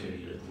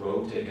opportunity to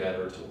grow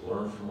together, to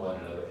learn from one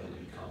another, and to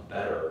become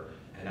better.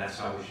 And that's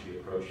how we should be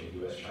approaching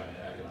U.S.-China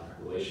economic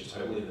relations.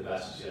 I believe the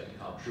best is yet to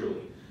come,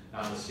 truly,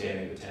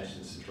 notwithstanding the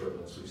tensions and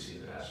turbulence we've seen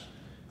the past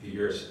few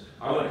years.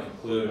 I want to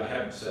conclude. I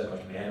haven't said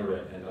much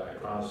Mandarin, and I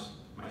promised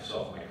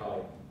myself, my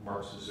colleague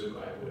Mark Suzuka,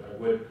 I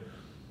would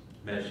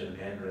mention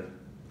Mandarin,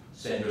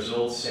 saying there's an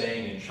old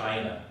saying in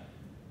China,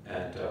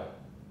 and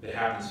it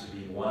happens to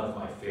be one of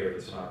my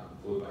favorites, and I'll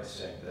conclude by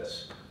saying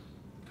this.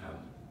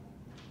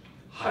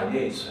 海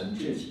内存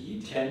知己，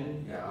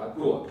天涯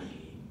若比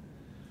邻.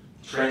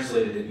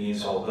 Translated, it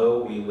means,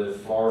 although we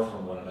live far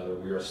from one another,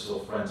 we are still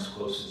friends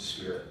close in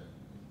spirit.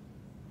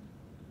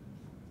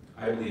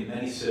 I believe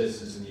many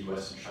citizens in the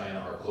U.S. and China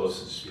are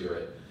close in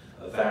spirit.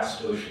 A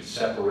vast ocean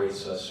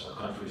separates us. Our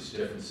countries'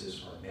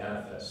 differences are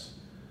manifest,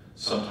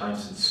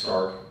 sometimes in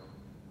stark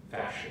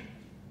fashion.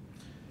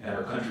 And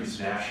our country's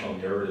national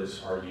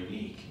narratives are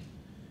unique.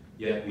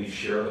 Yet we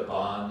share the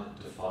bond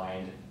to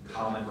find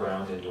common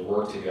ground and to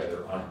work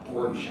together on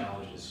important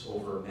challenges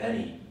over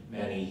many,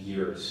 many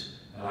years.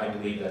 And I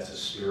believe that's a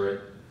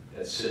spirit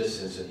that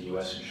citizens in the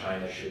U.S. and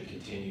China should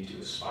continue to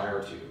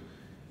aspire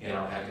to in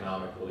our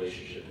economic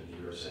relationship in the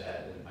years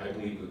ahead. And I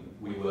believe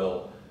we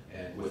will.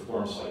 And with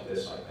forums like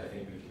this, I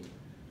think we can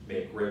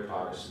make great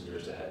progress in the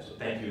years ahead. So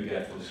thank you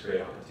again for this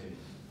great opportunity.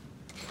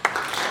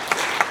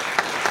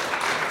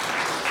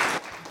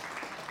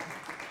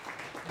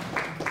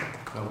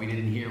 Well, we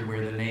didn't hear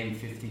where the name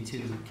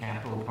 52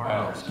 Capital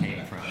Partners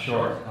came from.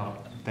 Sure.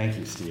 Thank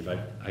you, Steve.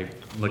 I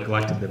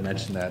neglected to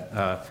mention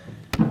that.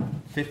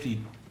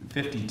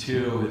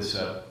 52 is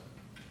a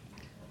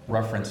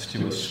reference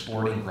to a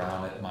sporting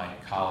ground at my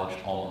college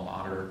alma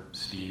mater,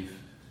 Steve,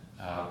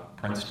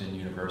 Princeton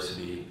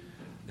University.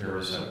 There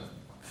was a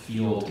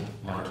field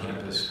on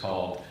campus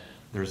called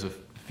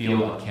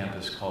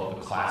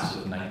the Class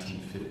of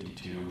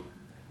 1952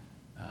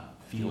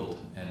 field,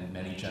 and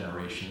many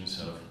generations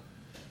of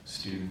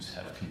students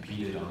have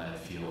competed on that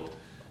field.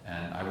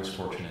 And I was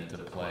fortunate to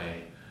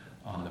play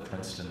on the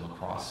Princeton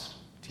lacrosse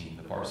team,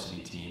 the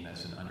varsity team,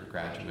 as an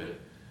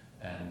undergraduate.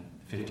 And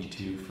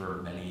 52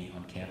 for many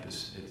on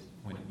campus,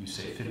 when you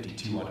say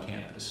 52 on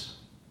campus,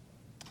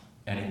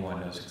 anyone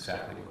knows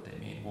exactly what they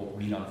mean. We'll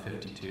read on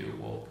 52,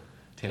 we'll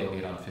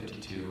tailgate on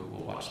 52,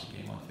 we'll watch the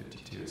game on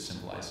 52. It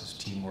symbolizes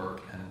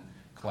teamwork and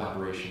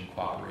collaboration,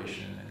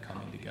 cooperation, and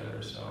coming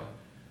together. So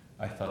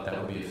I thought that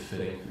would be a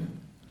fitting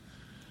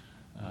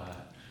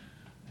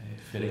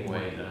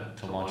way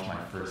to launch my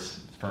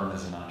first firm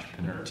as an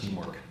entrepreneur,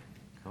 teamwork.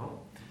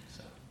 Cool.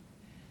 So,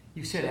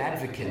 you said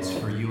advocates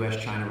for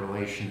U.S.-China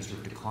relations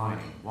are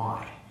declining.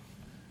 Why?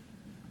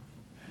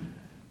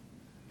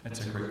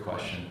 That's a great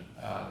question,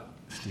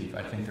 Steve.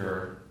 I think there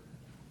are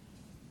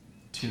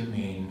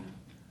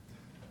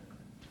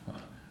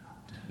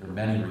there are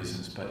many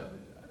reasons, but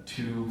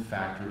two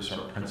factors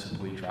are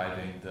principally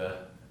driving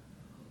the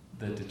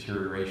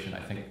deterioration.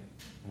 I think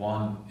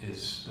one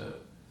is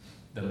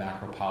the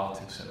macro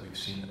politics that we've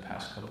seen the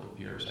past couple of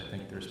years. I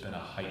think there's been a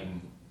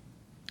heightened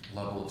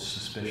level of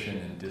suspicion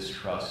and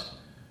distrust,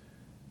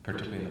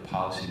 particularly in the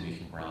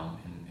policy-making realm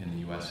in the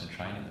U.S. and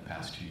China in the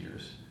past 2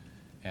 years.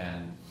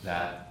 And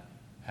that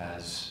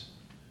has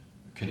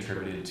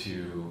contributed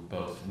to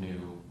both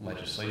new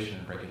legislation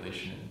and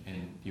regulation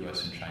in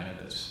U.S. and China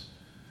that's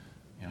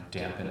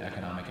dampened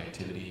economic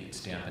activity.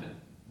 It's dampened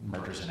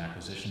mergers and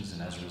acquisitions,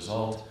 and as a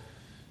result,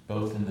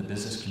 both in the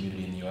business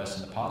community in the U.S.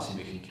 and the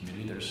policymaking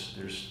community,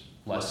 there's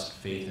less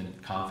faith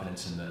and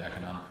confidence in the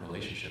economic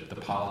relationship. The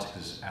politics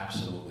has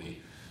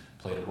absolutely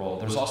played a role.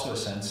 There's also a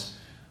sense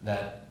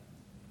that,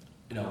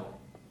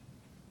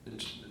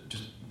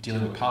 just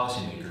dealing with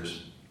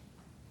policymakers,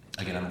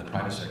 again, I'm in the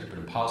private sector, but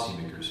in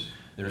policymakers,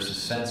 there's a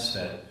sense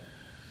that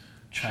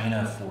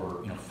China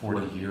for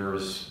 40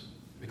 years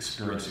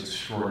experienced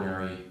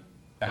extraordinary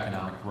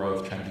economic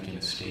growth. China became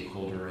a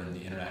stakeholder in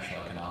the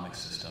international economic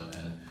system,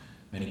 and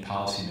many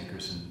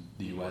policymakers in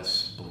the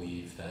U.S.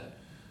 believe that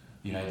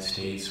the United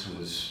States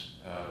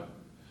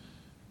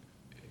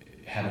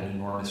had an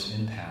enormous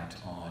impact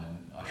on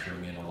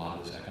ushering in a lot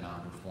of those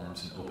economic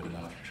reforms and opening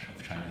up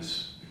of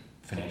China's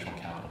financial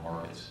and capital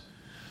markets.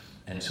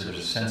 And so there's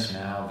a sense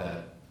now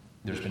that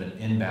there's been an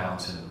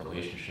imbalance in the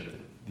relationship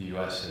that the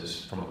U.S.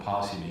 has, from a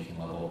policymaking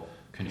level,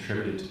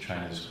 contributed to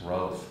China's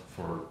growth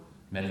for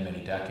many,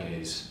 many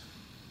decades.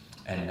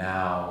 And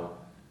now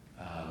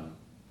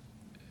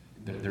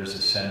there's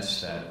a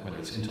sense that whether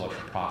it's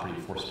intellectual property,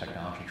 forced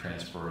technology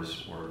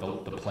transfers, or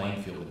the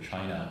playing field in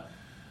China,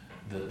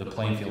 the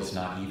playing field is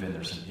not even.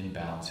 There's an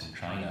imbalance in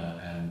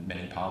China, and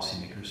many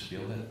policymakers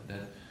feel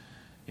that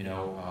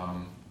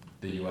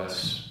the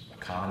U.S.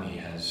 economy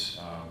has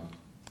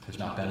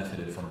not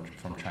benefited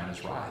from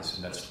China's rise,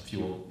 and that's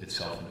fueled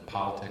itself into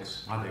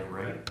politics. Are they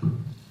right?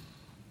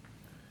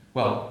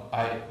 Well,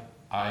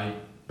 I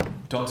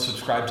don't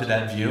subscribe to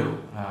that view.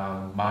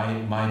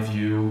 My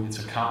view, it's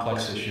a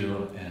complex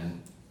issue,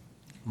 and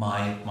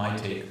my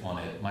take on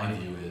it, my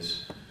view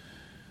is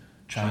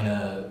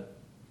China's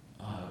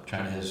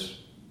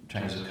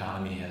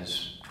economy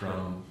has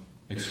grown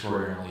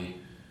extraordinarily.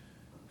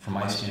 From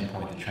my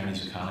standpoint, the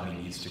Chinese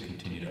economy needs to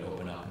continue to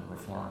open up and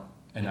reform,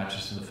 and not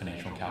just in the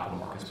financial and capital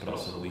markets, but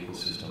also the legal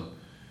system.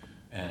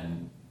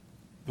 And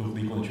the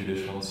legal and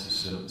judicial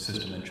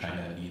system in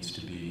China needs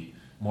to be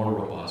more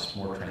robust,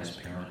 more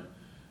transparent,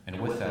 and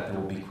with that, there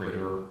will be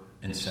greater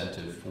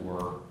incentive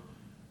for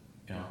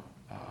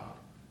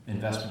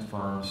investment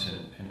firms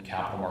and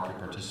capital market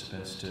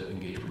participants to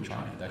engage with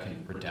China. That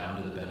can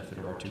redound to the benefit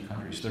of our two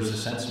countries. There's a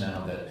sense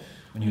now that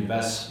when you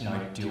invest,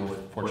 I deal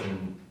with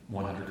Fortune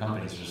 100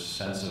 companies, there's a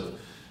sense of,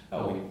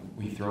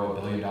 we throw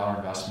 $1 billion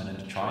investment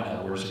into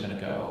China, where's it going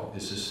to go?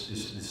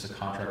 Is the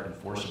contract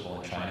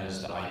enforceable in China?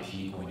 Is the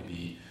IP going to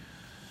be,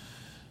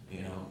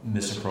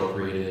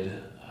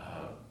 misappropriated?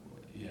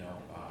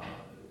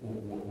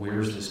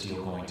 Where's this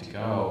deal going to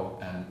go?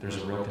 And there's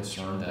a real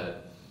concern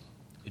that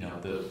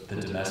the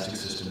domestic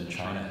system in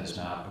China has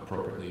not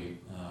appropriately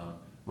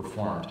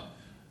reformed,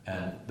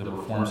 and the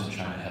reforms in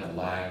China have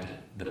lagged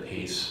the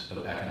pace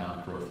of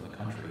economic growth in the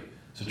country.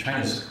 So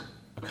China's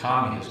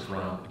economy has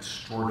grown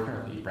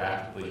extraordinarily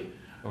rapidly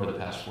over the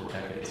past 4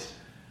 decades.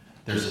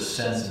 There's a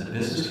sense in the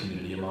business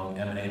community among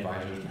M&A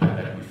advisors,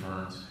 private equity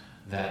firms,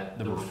 that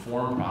the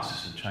reform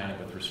process in China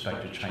with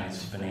respect to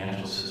China's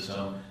financial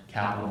system,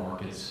 capital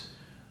markets,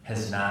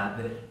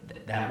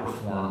 that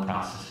reform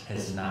process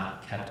has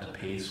not kept a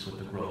pace with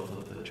the growth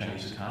of the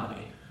Chinese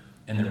economy.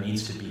 And there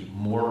needs to be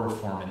more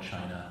reform in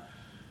China,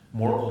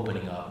 more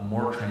opening up,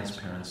 more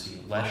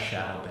transparency, less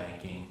shadow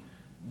banking,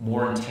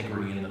 more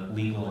integrity in the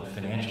legal and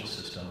financial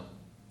system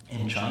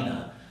in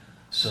China,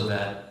 so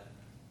that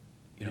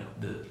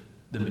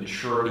the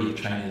maturity of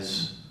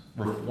China's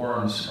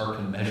reforms are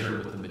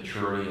commensurate with the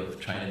maturity of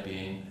China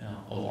being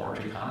a large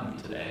economy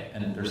today.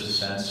 And there's a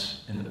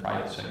sense in the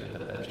private sector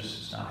that just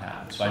has not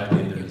happened. So I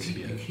believe there needs to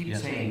be. You keep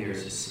saying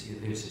there's a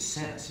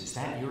sense. Is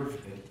that your?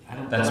 I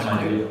don't. That's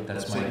my view.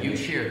 That's my view. You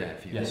share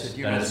that view. Yes. So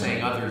you're not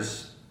saying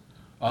others.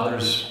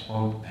 Others,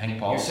 well, Hank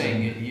Paul. You're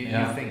saying you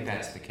think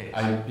that's the case.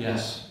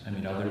 Yes.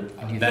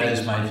 That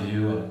is my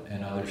view,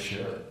 and others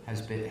share it.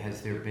 Has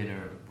there been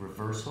a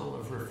reversal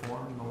of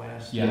reform in the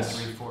last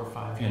 3, 4,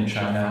 5 years? In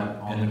China,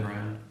 on the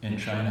ground? In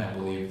China, I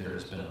believe there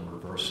has been a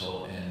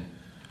reversal in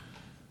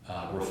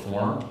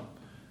reform,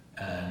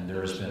 and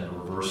there has been a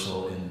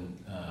reversal in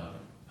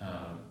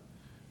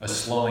a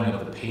slowing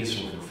of the pace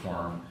of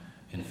reform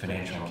in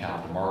financial and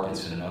capital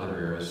markets, and in other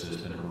areas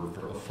there's been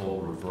a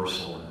full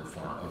reversal in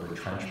reform, a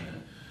retrenchment,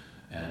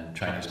 and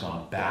China's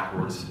gone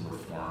backwards in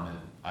reform. And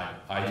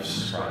I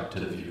subscribe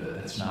to the view that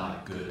that's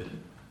not good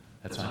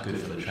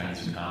for the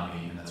Chinese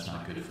economy, and that's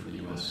not good for the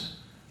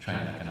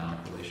U.S.-China economic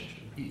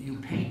relationship. You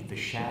paint the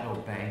shadow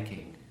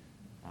banking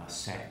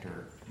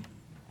sector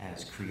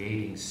as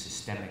creating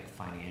systemic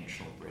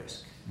financial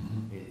risk.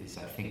 Mm-hmm. Is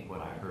I think what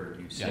I heard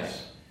you say.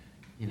 Yes.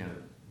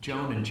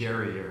 Joan and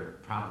Jerry are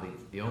probably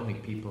the only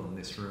people in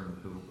this room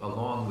who,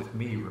 along with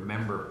me,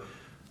 remember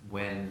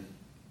when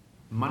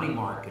money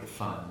market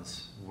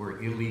funds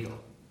were illegal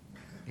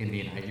in the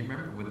United States. You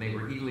remember when they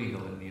were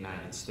illegal in the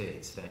United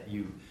States, that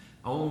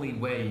only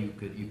way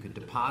you could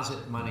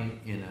deposit money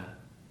in a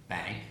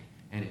bank,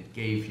 and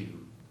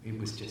it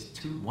was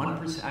just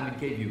 1%. It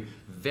gave you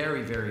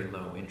very, very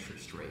low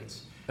interest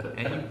rates,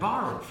 and you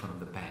borrowed from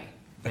the bank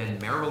then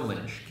Merrill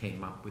Lynch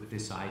came up with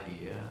this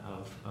idea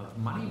of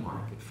money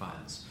market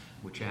funds,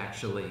 which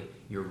actually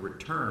your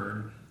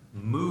return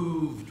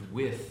moved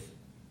with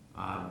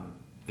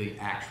the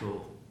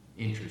actual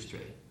interest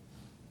rate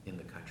in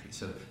the country.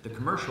 So the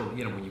commercial,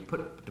 when you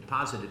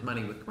deposited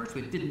money with commercial,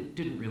 it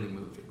didn't really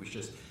move. It was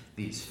just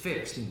these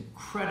fixed,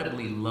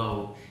 incredibly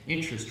low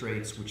interest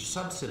rates, which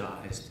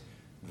subsidized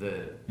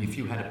if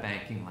you had a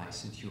banking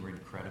license, you were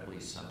incredibly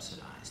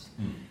subsidized.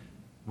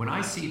 When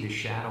I see the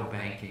shadow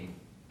banking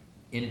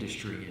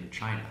industry in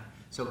China,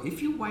 so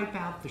if you wipe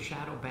out the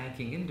shadow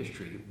banking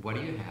industry, what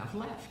do you have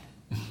left?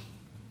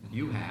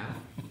 You have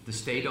the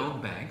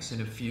state-owned banks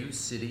and a few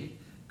city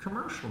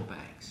commercial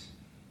banks.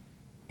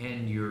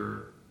 And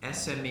your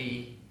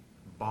SME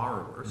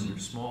borrowers, your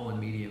small and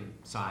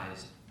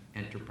medium-sized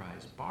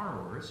enterprise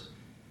borrowers,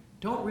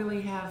 don't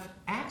really have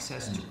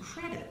access to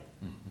credit.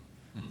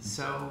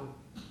 So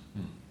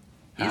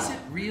is it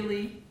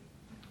really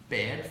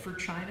bad for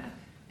China?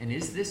 And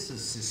is this a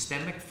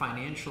systemic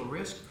financial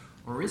risk?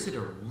 Or is it a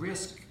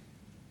risk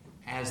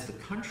as the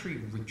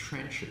country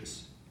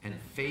retrenches and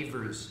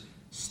favors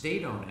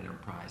state-owned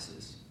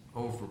enterprises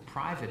over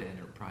private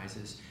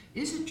enterprises?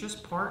 Is it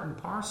just part and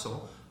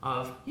parcel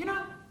of,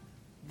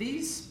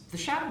 the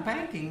shadow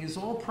banking is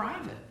all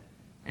private,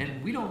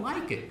 and we don't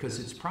like it because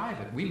it's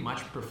private. We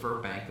much prefer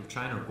Bank of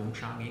China or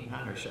Gongshang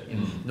Yinghang or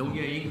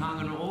Nongye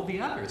Yinghang and all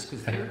the others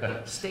because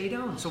they're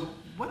state-owned. So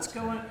what's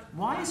going on?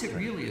 Why is it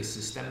really a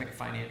systemic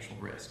financial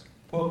risk?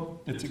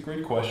 Well, it's a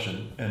great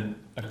question, and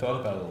I've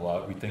thought about it a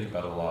lot. We think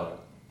about it a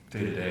lot day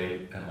to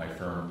day at my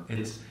firm.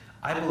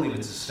 I believe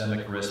it's a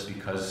systemic risk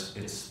because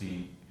it's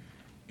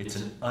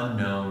an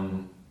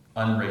unknown,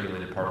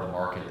 unregulated part of the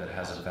market that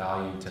has a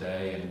value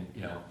today, and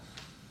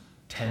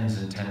tens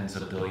and tens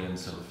of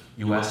billions of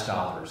U.S.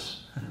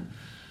 dollars,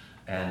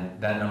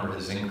 and that number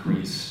has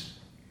increased,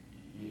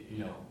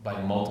 by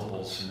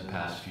multiples in the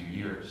past few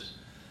years.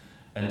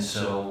 And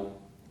so,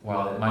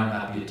 while it might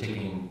not be a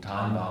ticking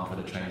time bomb for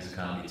the Chinese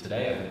economy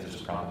today, I think there's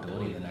a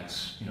probability in the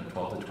next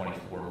 12 to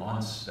 24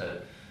 months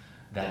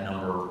that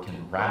number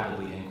can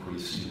rapidly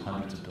increase to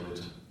hundreds of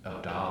billions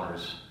of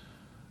dollars.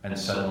 And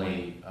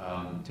suddenly,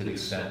 to the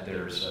extent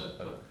there's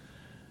a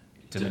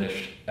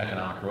diminished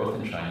economic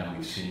growth in China,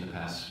 we've seen the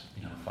past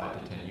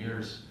 5 to 10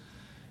 years,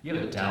 you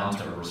have a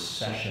downturn, a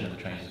recession of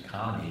the Chinese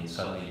economy, and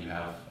suddenly you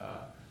have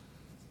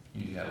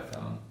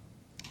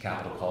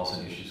capital calls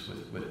and issues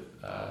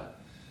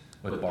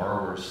with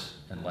borrowers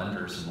and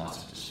lenders and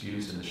lots of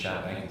disputes in the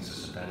shadow banking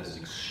system. That is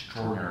an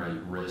extraordinary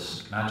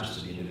risk, not just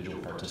to the individual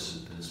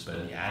participants, but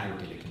in the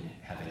aggregate, it can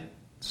have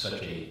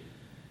such a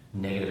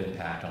negative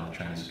impact on the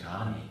Chinese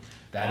economy.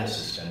 That is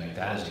systemic.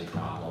 That is a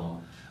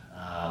problem,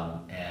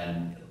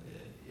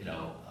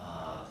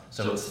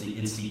 so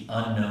it's the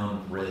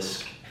unknown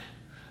risk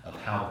of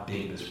how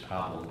big this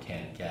problem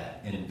can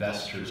get.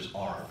 Investors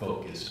are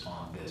focused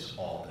on this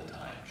all the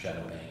time.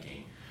 Shadow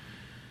banking.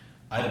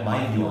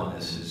 My view on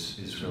this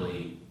is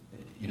really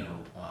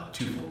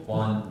twofold.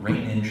 One,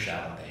 rein in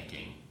shadow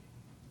banking,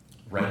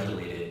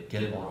 regulate it,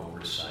 get more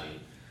oversight.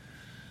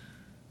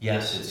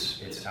 Yes,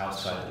 it's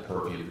outside the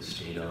purview of the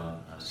state-owned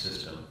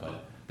system,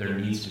 but there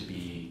needs to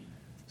be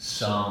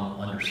some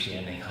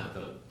understanding of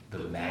the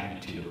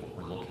magnitude of what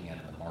we're looking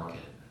at in the market.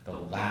 The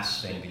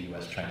last thing the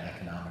U.S. China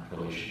economic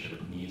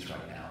relationship needs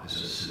right now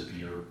is a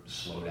severe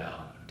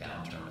slowdown,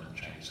 downturn in the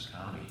Chinese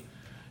economy,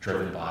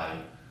 driven by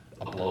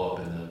a blow-up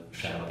in the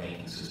shadow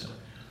banking system.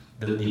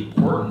 The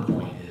important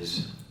point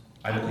is,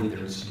 I believe there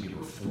needs to be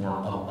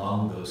reform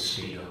among those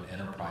state-owned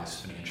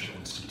enterprise financial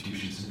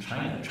institutions in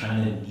China.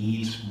 China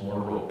needs more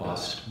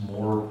robust,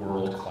 more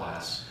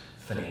world-class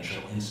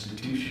financial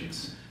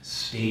institutions,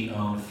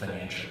 state-owned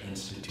financial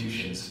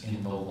institutions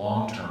in the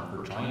long term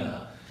for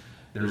China.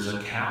 There's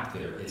a cap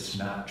there. It's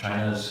not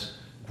China's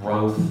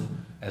growth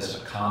as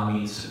an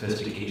economy,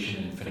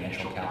 sophistication in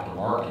financial capital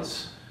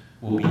markets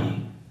will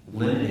be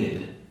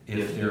limited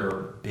if their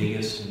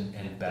biggest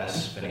and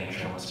best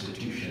financial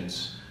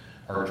institutions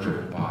are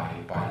driven by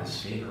the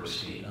state or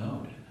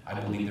state-owned. I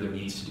believe there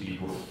needs to be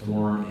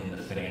reform in the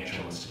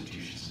financial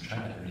institutions in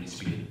China. There needs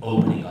to be an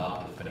opening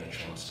up of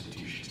financial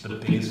institutions, the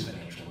biggest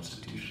financial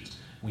institutions.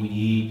 We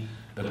need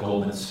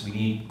Goldman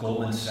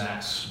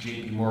Sachs,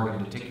 JP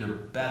Morgan to take your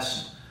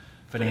best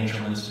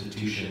financial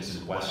institutions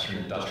in Western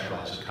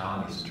industrialized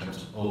economies in terms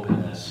of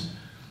openness,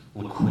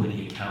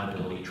 liquidity,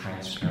 accountability,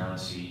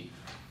 transparency.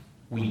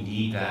 We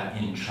need that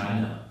in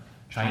China.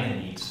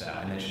 China needs that.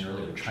 I mentioned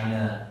earlier,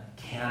 China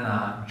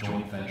cannot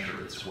joint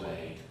venture its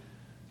way.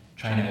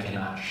 China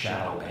cannot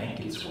shadow bank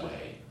its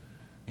way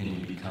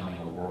into becoming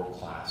a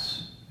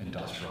world-class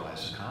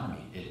industrialized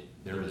economy.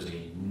 There is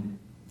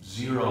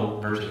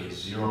virtually a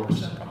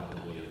 0%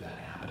 probability of that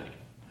happening.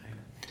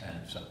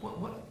 And so,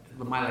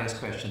 my last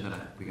question, then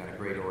we got a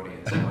great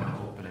audience. I want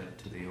to open it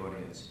to the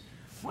audience.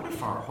 What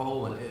if our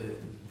whole,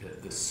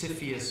 the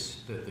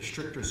CFIUS, the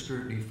stricter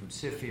scrutiny from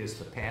CFIUS,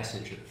 the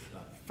passage of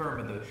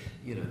FIRMA,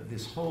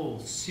 this whole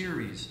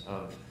series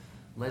of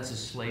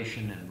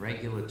legislation and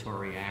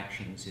regulatory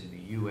actions in the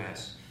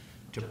U.S.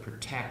 to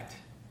protect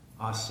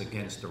us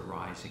against a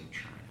rising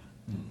China.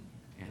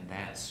 And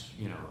that's,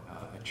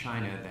 a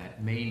China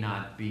that may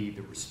not be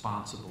the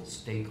responsible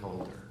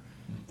stakeholder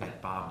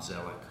that Bob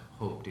Zoellick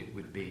hoped it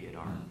would be at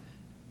our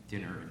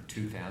dinner in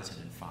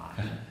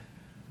 2005.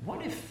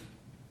 What if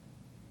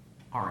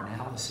our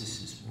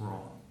analysis is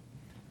wrong?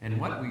 And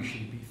what we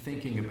should be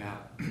thinking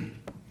about,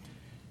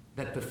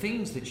 that the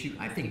things that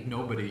I think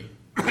nobody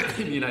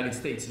in the United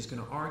States is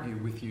going to argue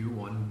with you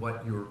on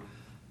what your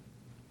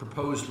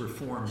proposed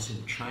reforms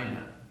in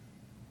China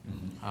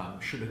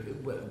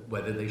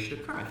whether they should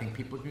occur. I think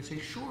people are going to say,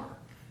 sure.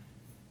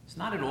 It's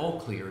not at all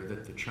clear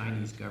that the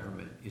Chinese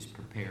government is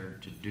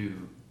prepared to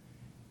do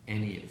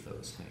any of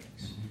those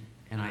things.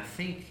 And I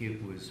think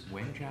it was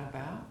Wen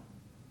Jiabao,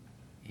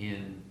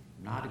 in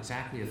not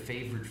exactly a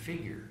favored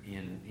figure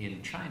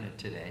in China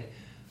today,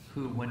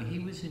 who, when he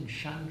was in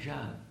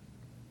Shenzhen,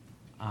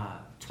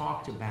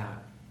 talked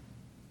about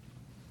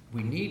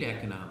we need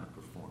economic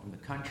reform. The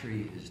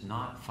country is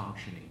not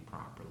functioning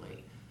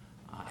properly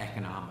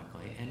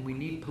economically, and we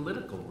need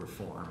political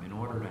reform in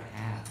order to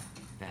have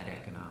that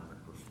economic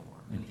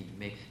reform.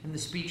 And the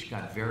speech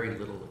got very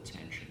little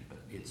attention, but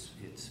it's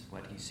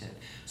what he said.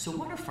 So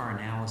what if our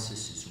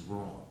analysis is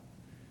wrong,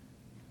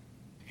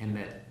 and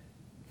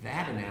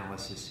that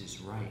analysis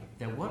is right?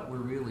 That what we're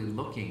really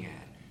looking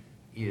at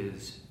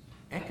is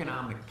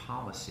economic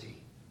policy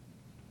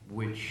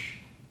which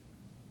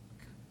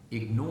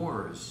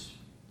ignores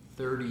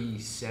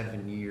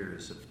 37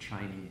 years of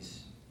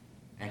Chinese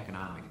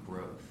economic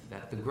growth,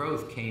 that the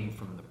growth came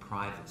from the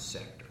private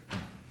sector.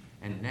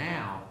 And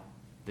now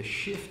the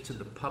shift to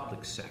the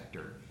public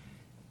sector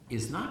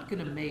is not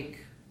going to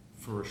make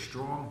for a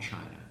strong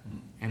China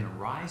and a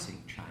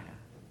rising China,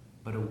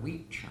 but a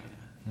weak China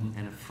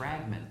and a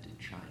fragmented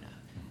China,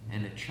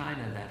 and a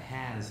China that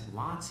has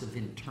lots of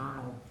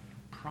internal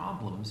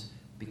problems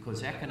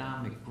because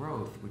economic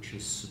growth, which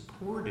has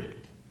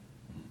supported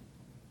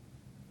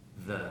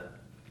the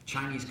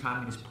Chinese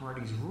Communist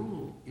Party's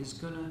rule, is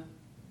going to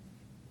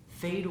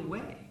fade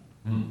away.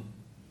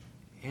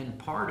 And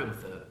part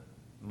of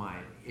my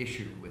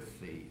issue with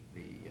the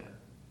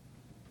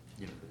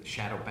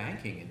shadow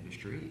banking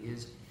industry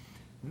is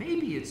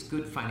maybe it's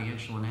good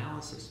financial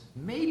analysis,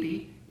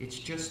 maybe it's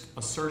just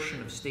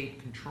assertion of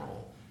state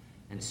control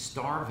and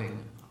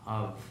starving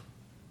of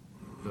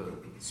the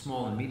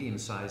small and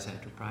medium-sized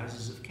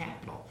enterprises of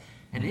capital.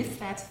 And if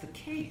that's the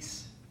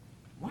case,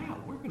 wow,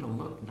 we're going to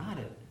look not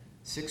at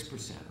 6%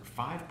 or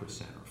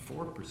 5%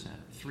 or 4% or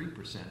 3%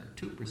 or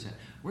 2%.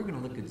 We're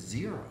going to look at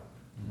 0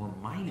 or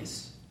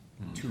minus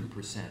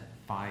 2%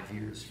 5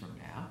 years from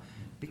now,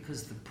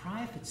 because the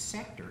private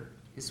sector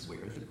is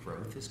where the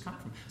growth has come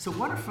from. So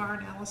what if our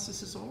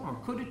analysis is all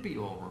wrong? Could it be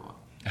all wrong?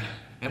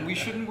 And we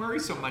shouldn't worry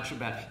so much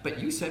about it. But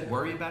you said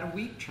worry about a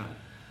weak China.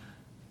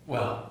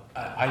 Well,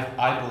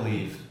 I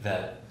believe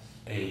that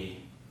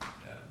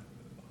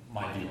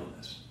my view on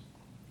this,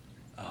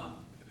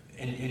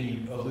 and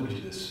you alluded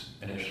to this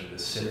initially, the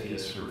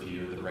CFIUS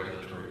review, the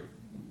regulatory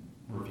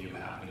review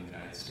happening in the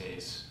United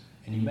States,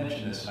 and you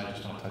mentioned this, and I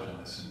just want to touch on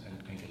this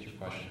and get your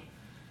question.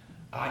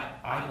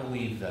 I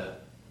believe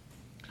that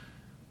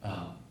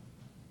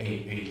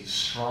a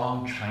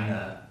strong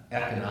China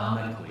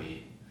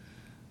economically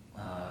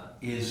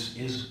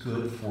is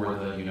good for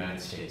the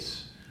United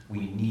States.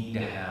 We need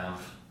to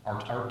have,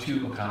 our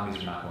two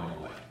economies are not going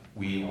away.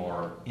 We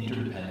are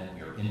interdependent,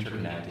 we are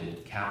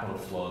interconnected, capital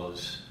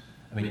flows.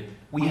 I mean,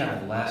 we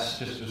have less,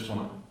 just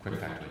one quick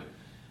factoid.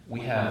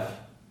 We have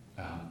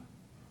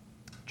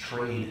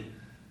trade,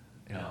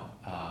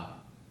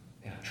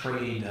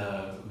 trade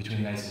between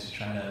the United States and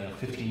China,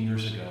 15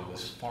 years ago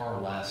was far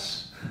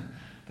less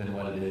than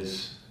what it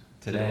is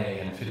today.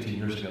 And 15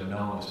 years ago, no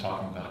one was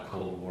talking about a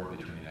Cold War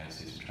between the United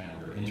States and China.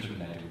 We were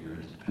interconnected, we were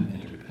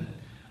interdependent.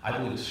 I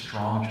believe a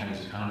strong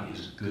Chinese economy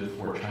is good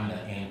for China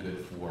and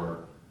good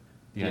for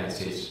the United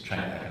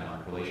States-China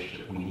economic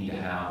relationship. We need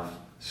to have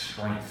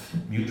strength,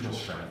 mutual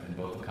strength in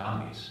both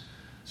economies.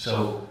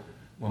 So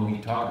when we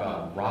talk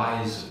about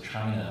rise of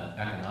China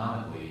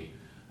economically,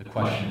 the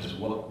question is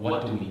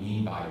what do we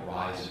mean by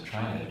rise of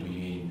China? Do we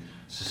mean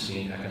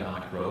sustained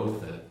economic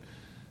growth at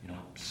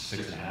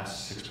 6.5%,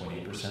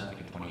 6.8% like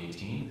in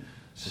 2018?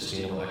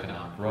 Sustainable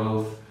economic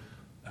growth,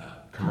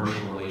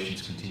 commercial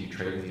relations, continued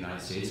trade with the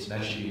United States?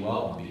 That should be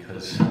welcome,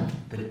 because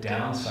the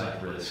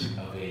downside risk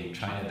of a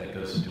China that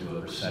goes into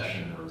a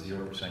recession or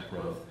 0%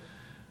 growth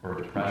or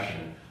a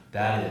depression,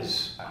 that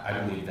is, I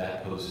believe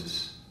that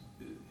poses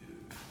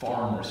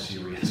far more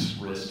serious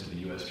risk to the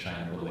U.S.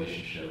 China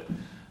relationship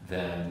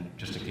than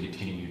just a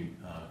continued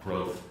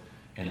growth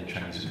in the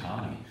Chinese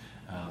economy.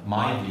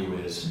 My view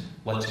is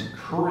let's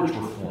encourage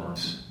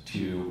reforms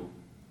to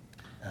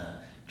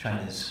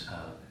China's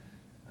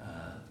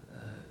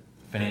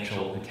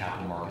financial and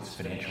capital markets,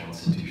 financial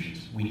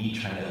institutions. We need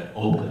China to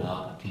open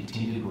up,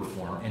 continue to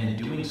reform, and in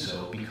doing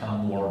so,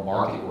 become more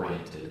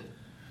market-oriented.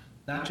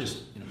 Not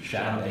just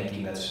shadow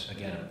banking, that's,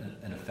 again,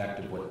 an effect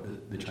of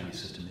what the Chinese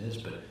system is,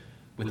 but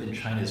within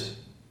China's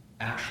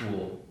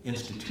actual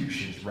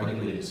institutions,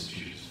 regulated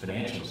institutions,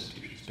 financial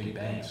institutions, big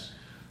banks,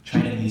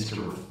 China needs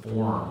to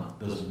reform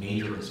those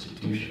major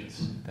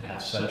institutions that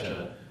have such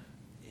a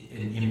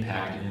an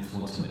impact and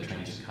influence on the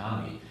Chinese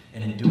economy.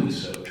 And in doing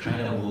so,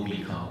 China will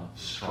become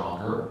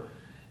stronger,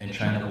 and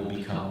China will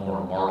become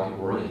more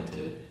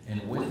market-oriented.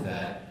 And with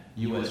that,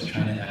 U.S.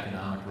 China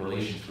economic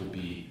relations will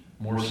be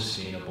more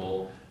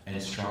sustainable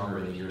and stronger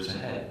in the years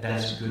ahead.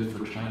 That's good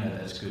for China,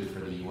 that's good for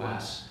the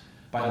U.S.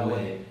 By the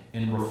way,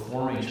 in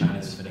reforming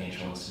China's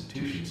financial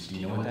institutions, do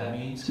you know what that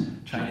means?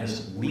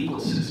 China's legal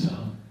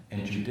system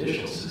and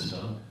judicial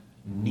system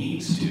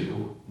needs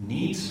to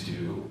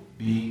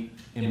be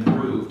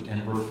improved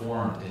and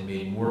reformed and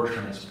made more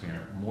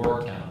transparent,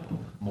 more accountable,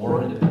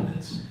 more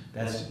independence.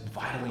 That's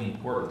vitally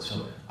important.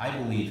 So I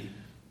believe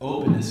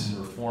openness and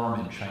reform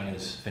in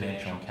China's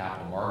financial and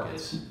capital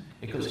markets,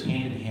 it goes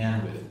hand in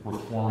hand with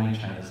reforming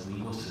China's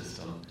legal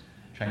system,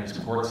 China's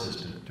court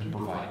system, to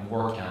provide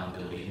more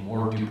accountability and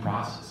more due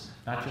process,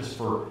 not just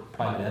for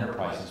private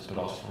enterprises, but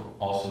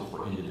also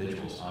for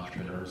individuals,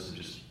 entrepreneurs, and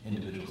just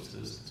individual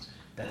citizens.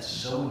 That's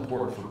so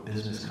important for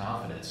business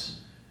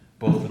confidence,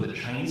 both for the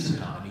Chinese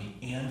economy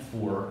and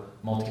for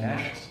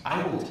multinationals.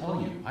 I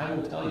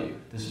will tell you,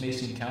 this may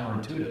seem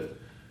counterintuitive.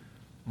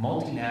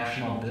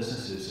 Multinational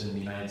businesses in the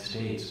United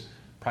States,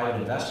 private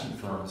investment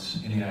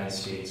firms in the United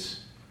States,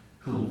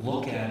 who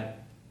look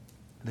at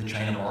the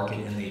China market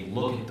and they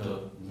look at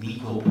the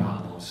legal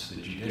problems,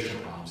 the judicial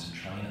problems in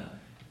China,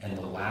 and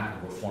the lack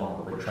of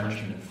reform or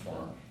retrenchment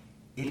reform,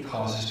 it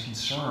causes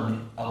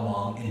concern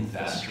among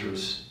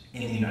investors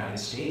in the United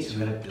States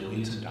who have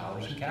billions of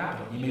dollars in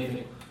capital. You may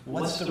think,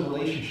 what's the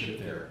relationship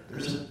there?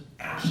 There's an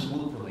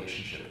absolute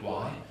relationship.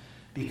 Why?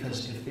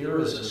 Because if there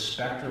is a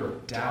specter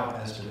of doubt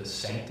as to the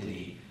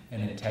sanctity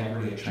and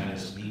integrity of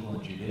China's legal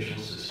and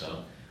judicial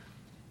system,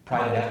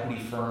 private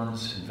equity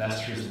firms,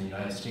 investors in the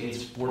United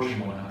States,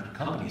 Fortune 100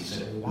 companies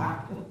said, why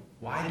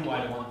do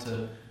I want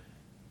to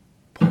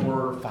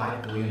pour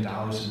 $5 billion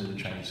into the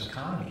Chinese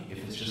economy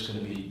if it's just going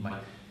to be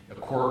a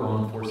court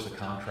won't enforce the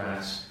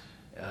contracts,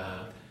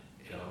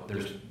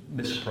 there's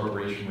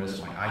misappropriation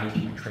risk, my IP,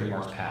 my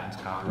trademarks,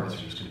 patents, copyrights are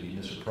just going to be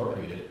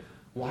misappropriated.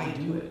 Why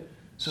do it?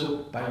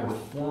 So by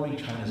reforming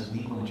China's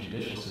legal and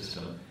judicial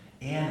system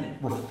and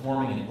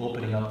reforming and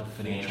opening up the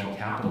financial and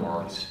capital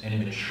markets and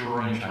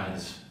maturing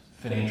China's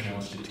financial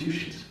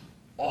institutions,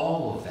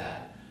 all of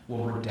that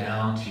will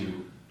redound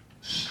to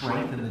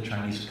strengthen the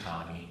Chinese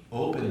economy,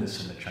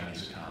 openness in the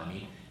Chinese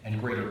economy, and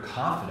greater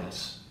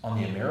confidence on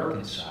the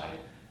American side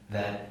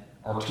that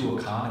our two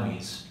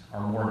economies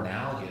are more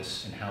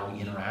analogous in how we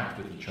interact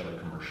with each other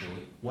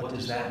commercially. What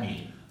does that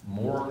mean?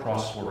 More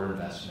cross-border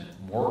investment,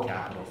 more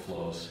capital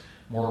flows,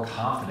 more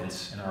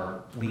confidence in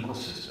our legal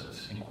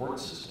systems and court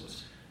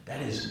systems.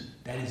 That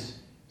is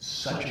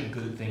such a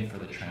good thing for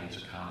the Chinese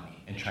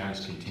economy and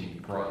China's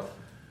continued growth.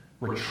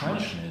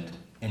 Retrenchment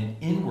and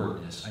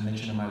inwardness, I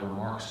mentioned in my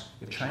remarks,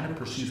 if China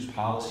pursues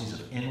policies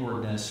of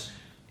inwardness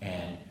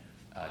and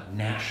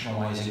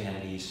nationalizing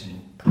entities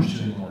and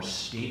pursuing a more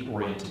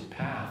state-oriented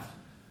path,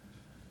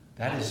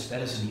 that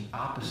is in the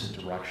opposite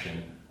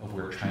direction of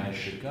where China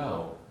should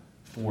go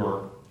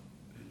for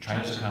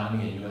China's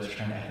economy and U.S.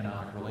 China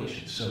economic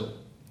relations. So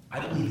I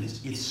believe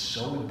it's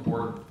so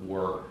important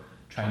for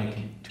China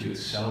to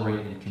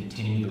accelerate and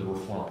continue the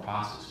reform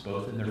process,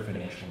 both in their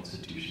financial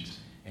institutions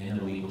and in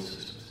their legal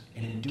systems.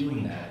 And in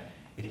doing that,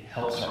 it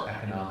helps our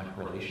economic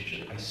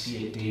relationship. I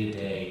see it day to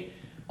day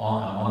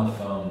on the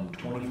phone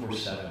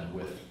 24/7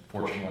 with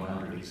Fortune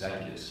 100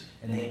 executives,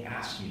 and they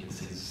ask me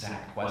this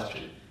exact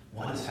question.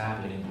 What is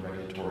happening in the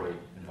regulatory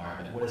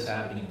environment? What is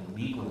happening in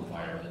the legal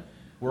environment?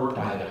 We're a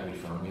private equity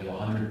firm. We have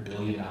 $100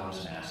 billion in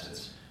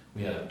assets.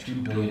 We have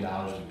 $2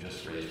 billion we've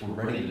just raised. We're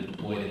ready to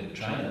deploy it into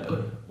China,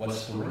 but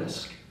what's the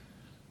risk?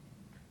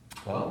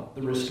 Well,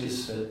 the risk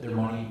is that their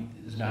money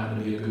is not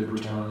going to be a good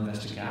return on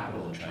invested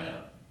capital in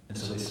China. And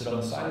so they sit on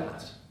the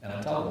sidelines. And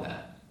I tell them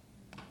that.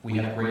 We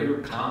have greater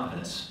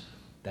confidence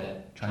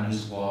that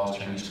Chinese laws,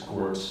 Chinese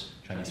courts,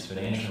 Chinese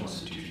financial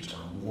institutions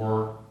are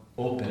more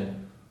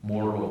open,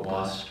 more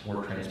robust,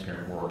 more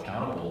transparent, more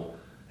accountable.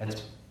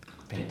 That's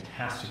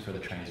fantastic for the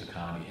Chinese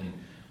economy, and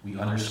we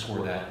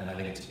underscore that, and I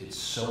think it's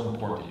so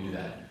important to do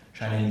that.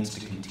 China needs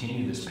to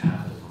continue this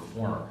path of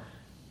reform,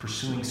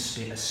 pursuing a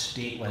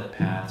state-led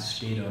path,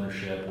 state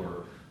ownership,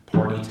 where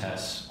party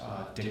tests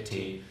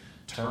dictate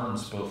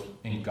terms both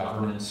in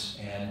governance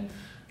and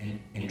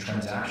in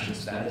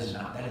transactions. That is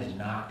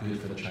not good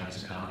for the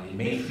Chinese economy. It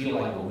may feel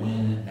like a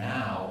win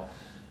now,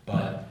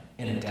 but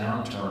in a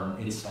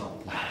downturn, it's the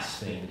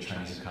last thing the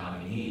Chinese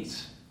economy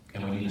needs.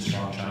 And we need a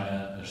strong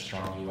China and a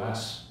strong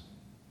U.S.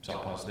 So I'll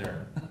pause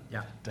there.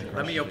 Yeah.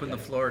 Let me open the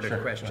floor to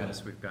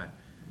questions we've got.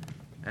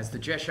 As the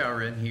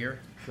Jeshour in here,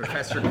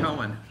 Professor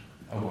Cohen.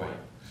 Oh boy,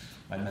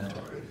 my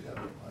mentor.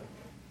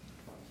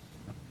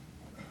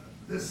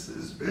 This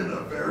has been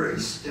a very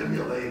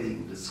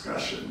stimulating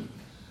discussion.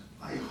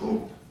 I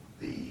hope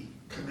the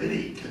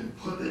committee can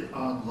put it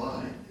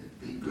online. It'd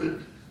be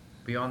good.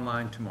 Be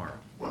online tomorrow.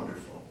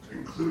 Wonderful,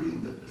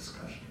 including the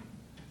discussion.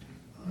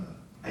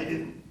 I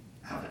didn't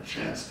have a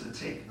chance to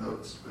take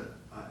notes, but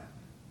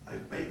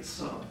I've made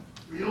some.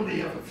 We only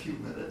have a few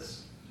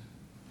minutes.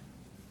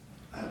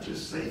 I'll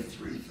just say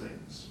three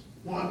things.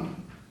 One,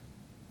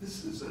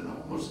 This is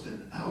almost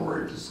an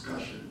hour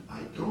discussion.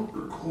 I don't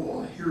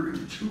recall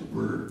hearing two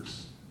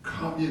words,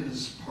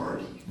 Communist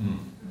Party.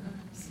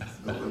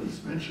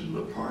 Nobody's mentioned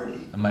the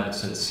party. I might have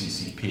said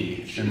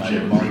CCP. Xi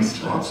Jinping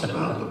talks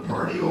about the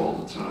party all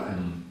the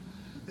time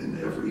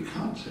in every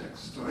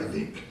context. So I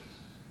think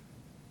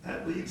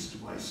that leads to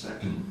my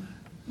second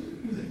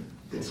thing.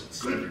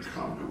 It's good to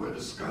come to a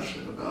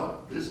discussion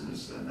about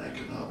business and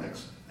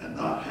economics and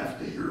not have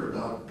to hear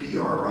about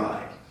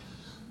BRI.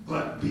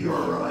 But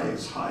BRI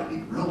is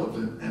highly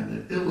relevant and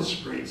it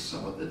illustrates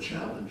some of the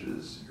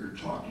challenges you're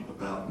talking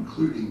about,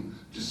 including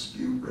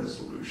dispute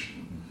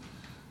resolution.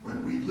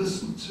 When we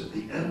listen to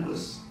the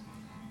endless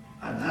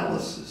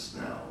analysis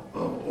now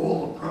of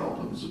all the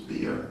problems of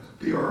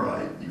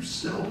BRI, you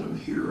seldom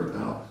hear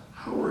about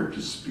how are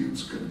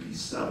disputes going to be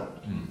settled.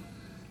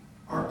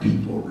 Are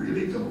people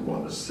really going to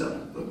want to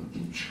settle them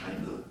in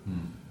China?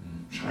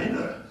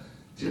 China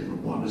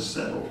didn't want to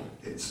settle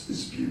its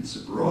disputes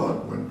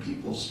abroad when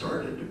people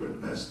started to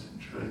invest in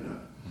China.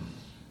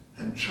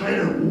 And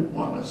China won't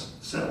want to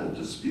settle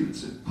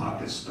disputes in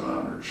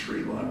Pakistan or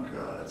Sri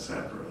Lanka,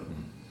 etc.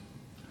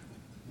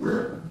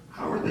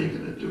 How are they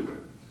going to do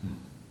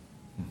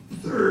it?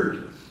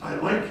 Third, I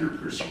like your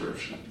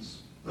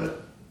prescriptions,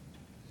 but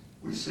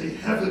we say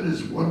heaven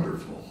is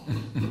wonderful.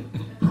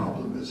 The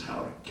problem is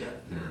how to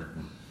get there.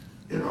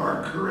 In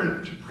our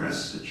current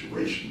depressed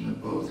situation in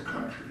both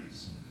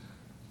countries,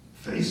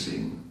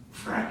 facing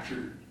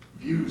fractured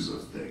views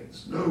of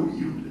things, no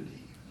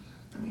unity.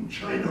 I mean,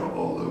 China,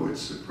 although it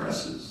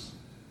suppresses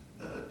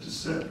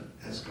dissent,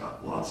 has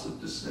got lots of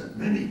dissent.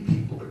 Many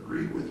people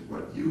agree with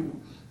what you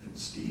and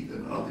Steve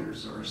and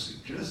others are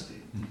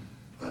suggesting.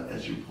 But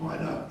as you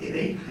point out, it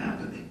ain't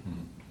happening.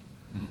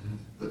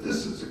 But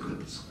this is a good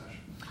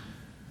discussion.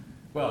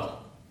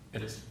 Well,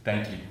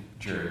 thank you,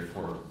 Jerry,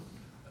 for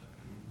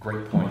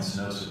great points,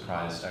 no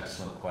surprise,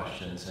 excellent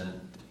questions. And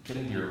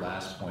getting to your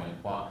last point,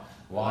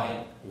 why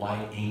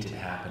ain't it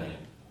happening?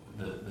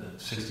 The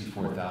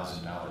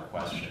 $64,000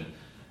 question.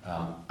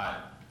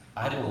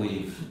 I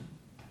believe,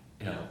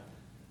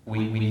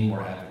 we need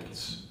more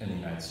advocates in the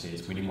United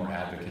States. We need more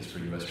advocates for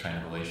U.S.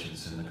 China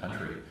relations in the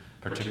country,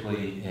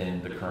 particularly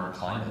in the current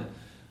climate.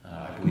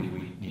 I believe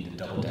we need to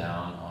double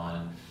down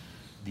on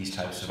these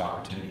types of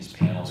opportunities,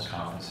 panels,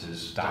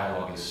 conferences.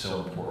 Dialogue is so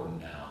important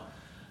now.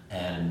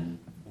 And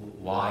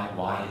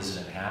why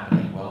isn't it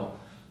happening? Well,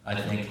 I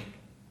think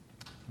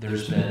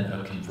there's been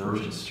a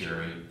convergence,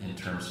 Jerry, in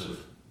terms of,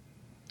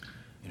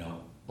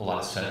 a lot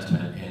of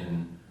sentiment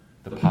in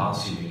the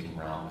policy-making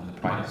realm, in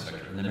the private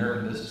sector. In the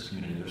American business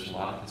community, there's a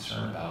lot of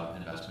concern about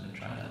investment in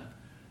China,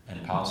 and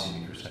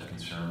policymakers have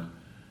concern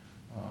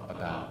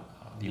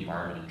about the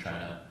environment in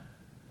China.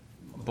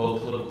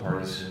 Both political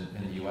parties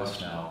in the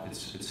U.S. now,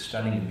 it's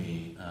stunning to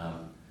me,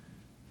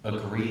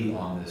 agree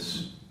on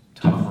this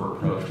tougher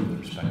approach with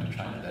respect to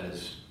China. That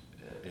is,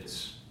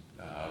 it's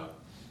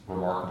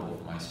remarkable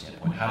from my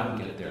standpoint. How do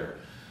we get there?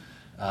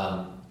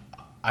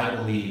 I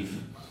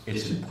believe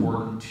it's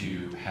important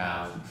to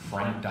have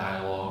frank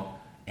dialogue,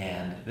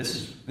 and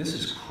this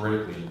is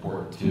critically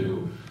important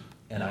too.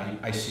 And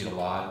I see it a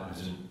lot. I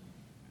was in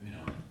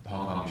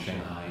Hong Kong and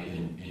Shanghai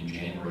in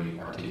January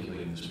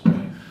articulating this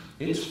point.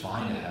 It's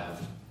fine to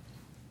have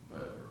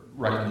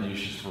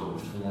recommendations for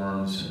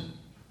reforms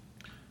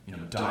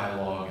and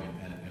dialogue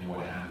and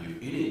what have you.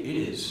 It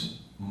is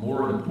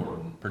more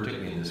important,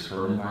 particularly in this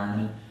current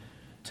environment,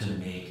 to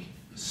make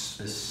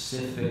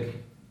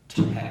specific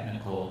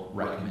technical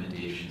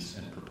recommendations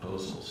and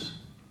proposals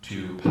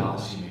to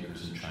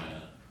policymakers in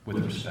China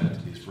with respect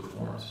to these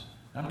reforms.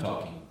 I'm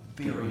talking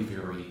very,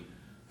 very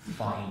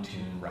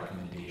fine-tuned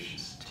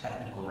recommendations,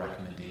 technical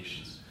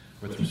recommendations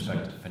with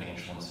respect to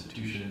financial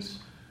institutions,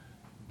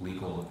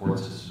 legal and court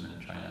system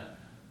in China,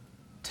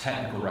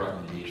 technical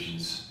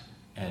recommendations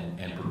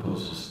and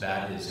proposals.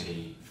 That is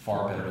a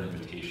far better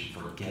invitation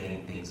for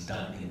getting things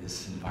done in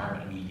this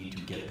environment. We need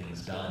to get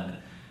things done,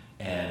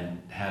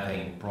 and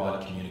having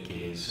broad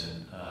communiques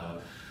and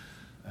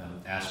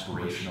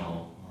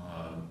aspirational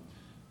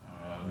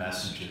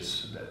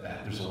messages,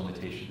 that there's a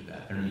limitation to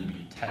that. There need to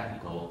be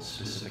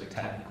specific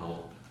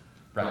technical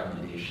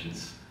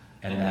recommendations,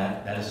 and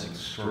that is an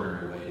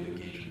extraordinary way to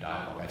engage in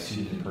dialogue. I've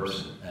seen it in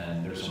person,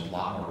 and there's a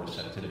lot more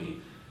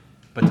receptivity.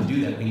 But to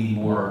do that, we need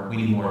more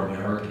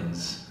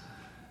Americans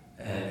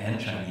and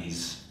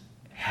Chinese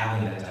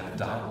having that type of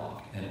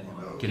dialogue and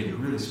getting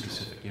really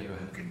specific. Yeah, go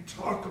ahead. You can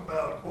talk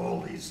about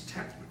all these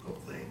technical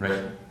things,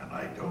 right, and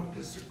I don't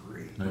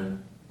disagree. Right.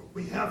 But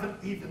we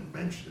haven't even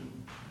mentioned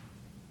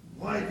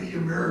why the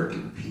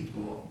American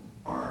people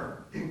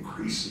are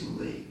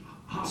increasingly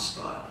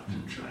hostile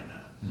to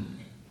China.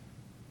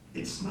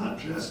 It's not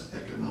just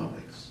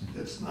economics.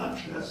 It's not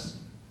just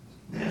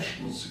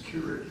national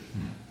security.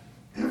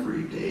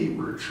 Every day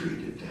we're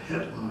treated to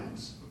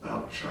headlines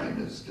about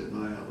China's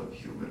denial of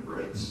human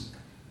rights.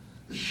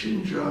 The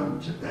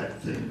Xinjiang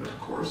Tibet thing, of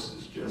course,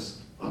 is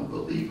just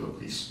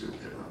unbelievably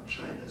stupid on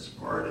China's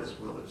part, as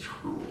well as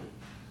cruel.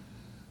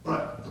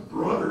 But the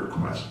broader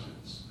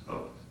questions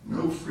of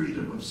no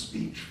freedom of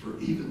speech for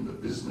even the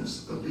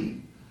business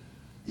elite,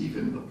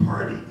 even the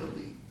party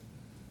elite.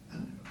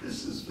 And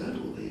this is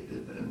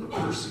ventilated, and the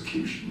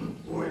persecution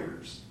of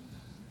lawyers.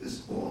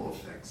 This all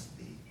affects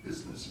the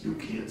business. You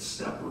can't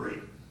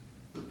separate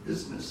the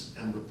business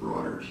and the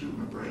broader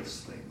human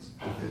rights things.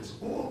 It's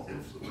all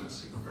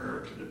influencing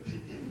American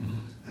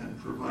opinion and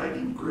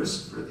providing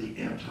grist for the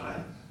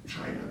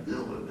anti-China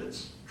bill, and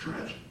it's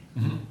tragic.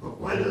 But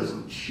why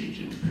doesn't Xi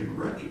Jinping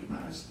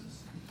recognize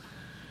this?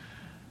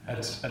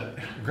 That's a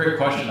great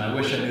question. I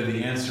wish I knew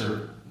the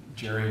answer,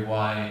 Jerry,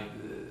 why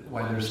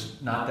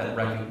there's not that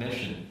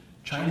recognition.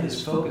 China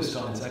is focused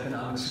on its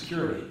economic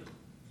security,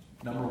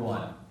 number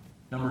one.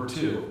 Number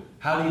two,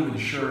 how do you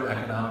ensure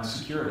economic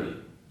security?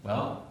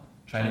 Well,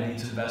 China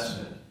needs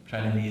investment.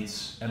 China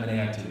needs M&A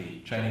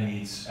activity. China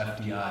needs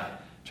FDI.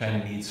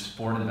 China needs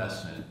foreign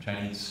investment.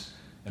 China needs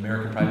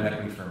American private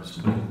equity firms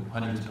putting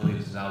hundreds of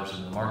billions of dollars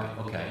into the market.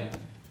 Okay,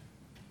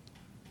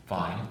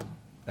 fine.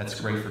 That's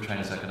great for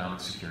China's economic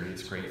security.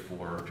 It's great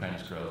for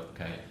China's growth.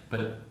 Okay,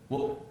 but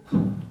what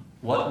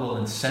will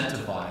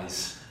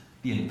incentivize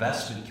the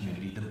investment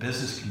community, the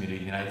business community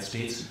in the United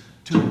States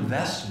to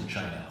invest in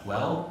China?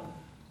 Well,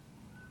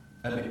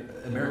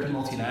 American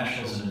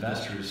multinationals and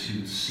investors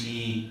who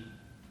see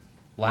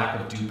lack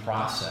of due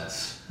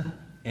process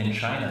in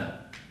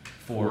China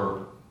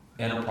for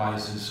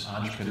enterprises,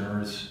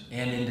 entrepreneurs,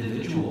 and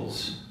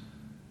individuals,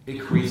 it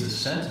creates a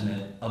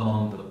sentiment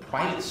among the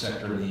private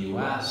sector in the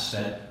U.S.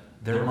 that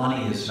their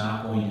money is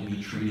not going to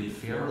be treated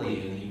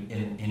fairly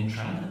in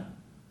China.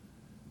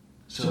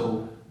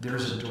 So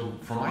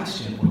from my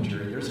standpoint,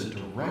 Jerry, there's a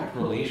direct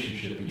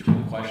relationship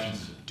between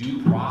questions of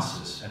due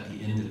process at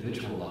the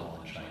individual level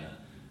in China,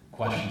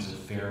 questions of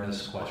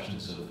fairness,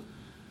 questions of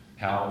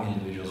how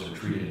individuals are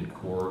treated in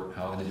court,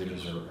 how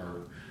individuals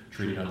are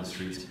treated on the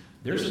streets.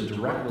 There's a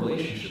direct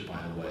relationship,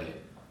 by the way,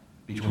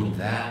 between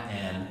that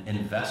and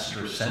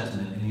investor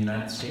sentiment in the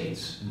United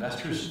States.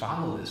 Investors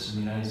follow this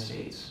in the United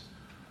States.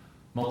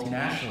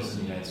 Multinationals in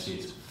the United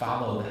States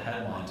follow the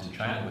headlines in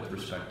China with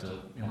respect to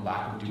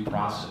lack of due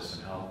process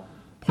and how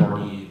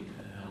party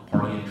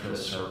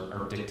interests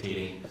are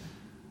dictating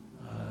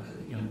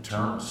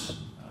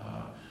terms,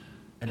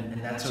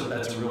 and that's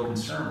a real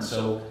concern.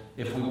 So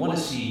if we want to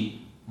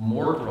see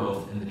more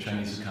growth in the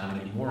Chinese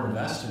economy, more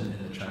investment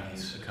in the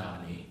Chinese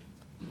economy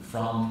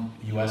from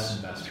U.S.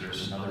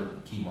 investors and other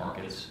key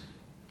markets,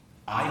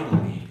 I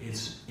believe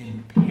it's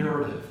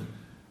imperative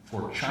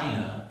for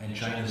China and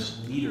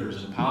China's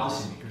leaders and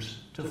policymakers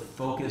to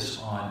focus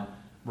on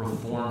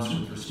reforms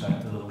with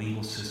respect to the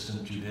legal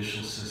system,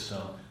 judicial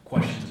system,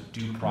 questions of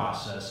due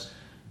process,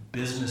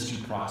 business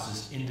due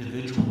process,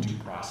 individual due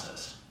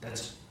process.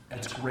 That's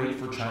great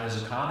for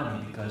China's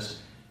economy because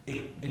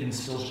it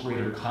instills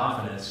greater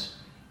confidence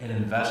in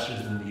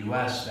investors in the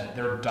U.S. that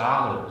their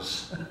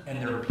dollars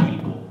and their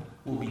people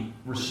will be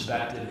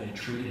respected and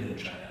treated in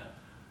China.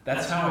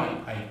 That's how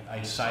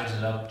I size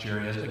it up,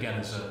 Jerry. As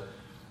a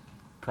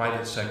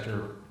private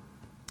sector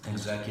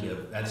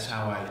executive, that's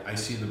how I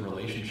see the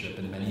relationship,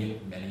 and many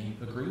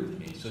agree with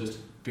me. So it's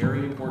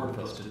very important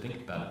for us to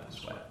think about it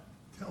this way.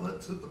 Tell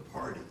it to the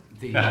party.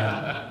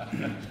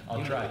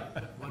 I'll try.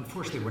 Well,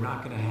 unfortunately, we're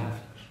not going to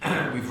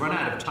have. We've run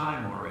out of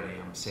time already.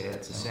 I'm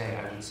sad to say.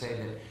 I would say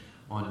that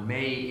on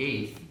May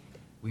 8th,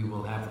 we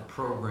will have a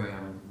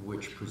program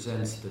which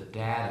presents the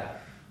data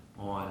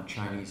on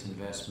Chinese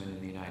investment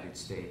in the United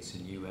States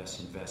and U.S.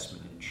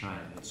 investment in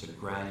China. It's a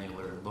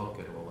granular look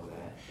at all of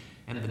that.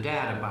 And the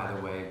data, by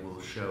the way,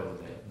 will show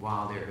that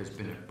while there has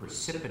been a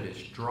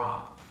precipitous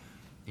drop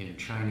in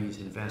Chinese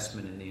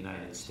investment in the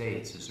United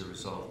States as a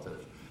result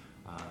of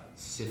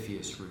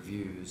CFIUS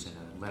reviews and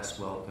a less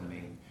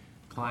welcoming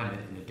climate,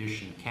 in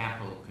addition,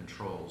 capital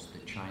controls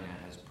that China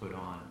has put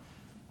on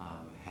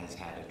has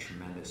had a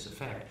tremendous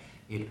effect.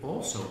 It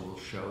also will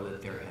show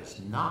that there has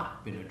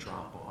not been a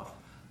drop-off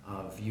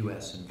of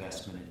U.S.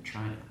 investment in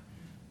China,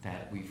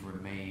 that we've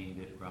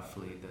remained at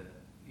roughly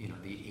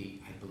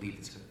I believe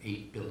it's an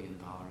 $8 billion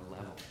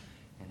level,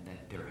 and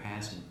that there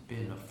hasn't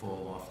been a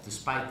fall off,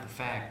 despite the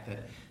fact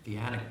that the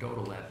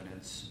anecdotal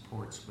evidence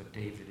supports what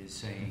David is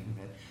saying,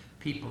 that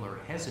people are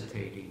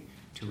hesitating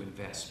to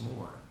invest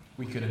more.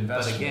 We could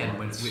invest But again,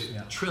 more. with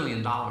 $12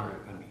 trillion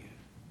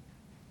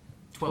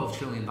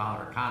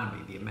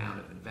economy, the amount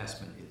of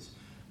investment is,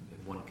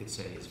 one could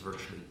say, is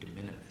virtually de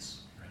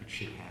minimis. Right. It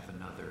should have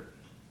another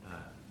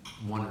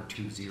one or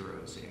two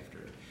zeros after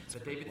it.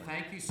 But David,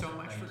 thank you so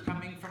much for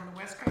coming from the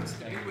West Coast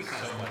to be with us.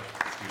 Thank you so much,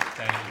 Steve.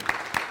 Thank you.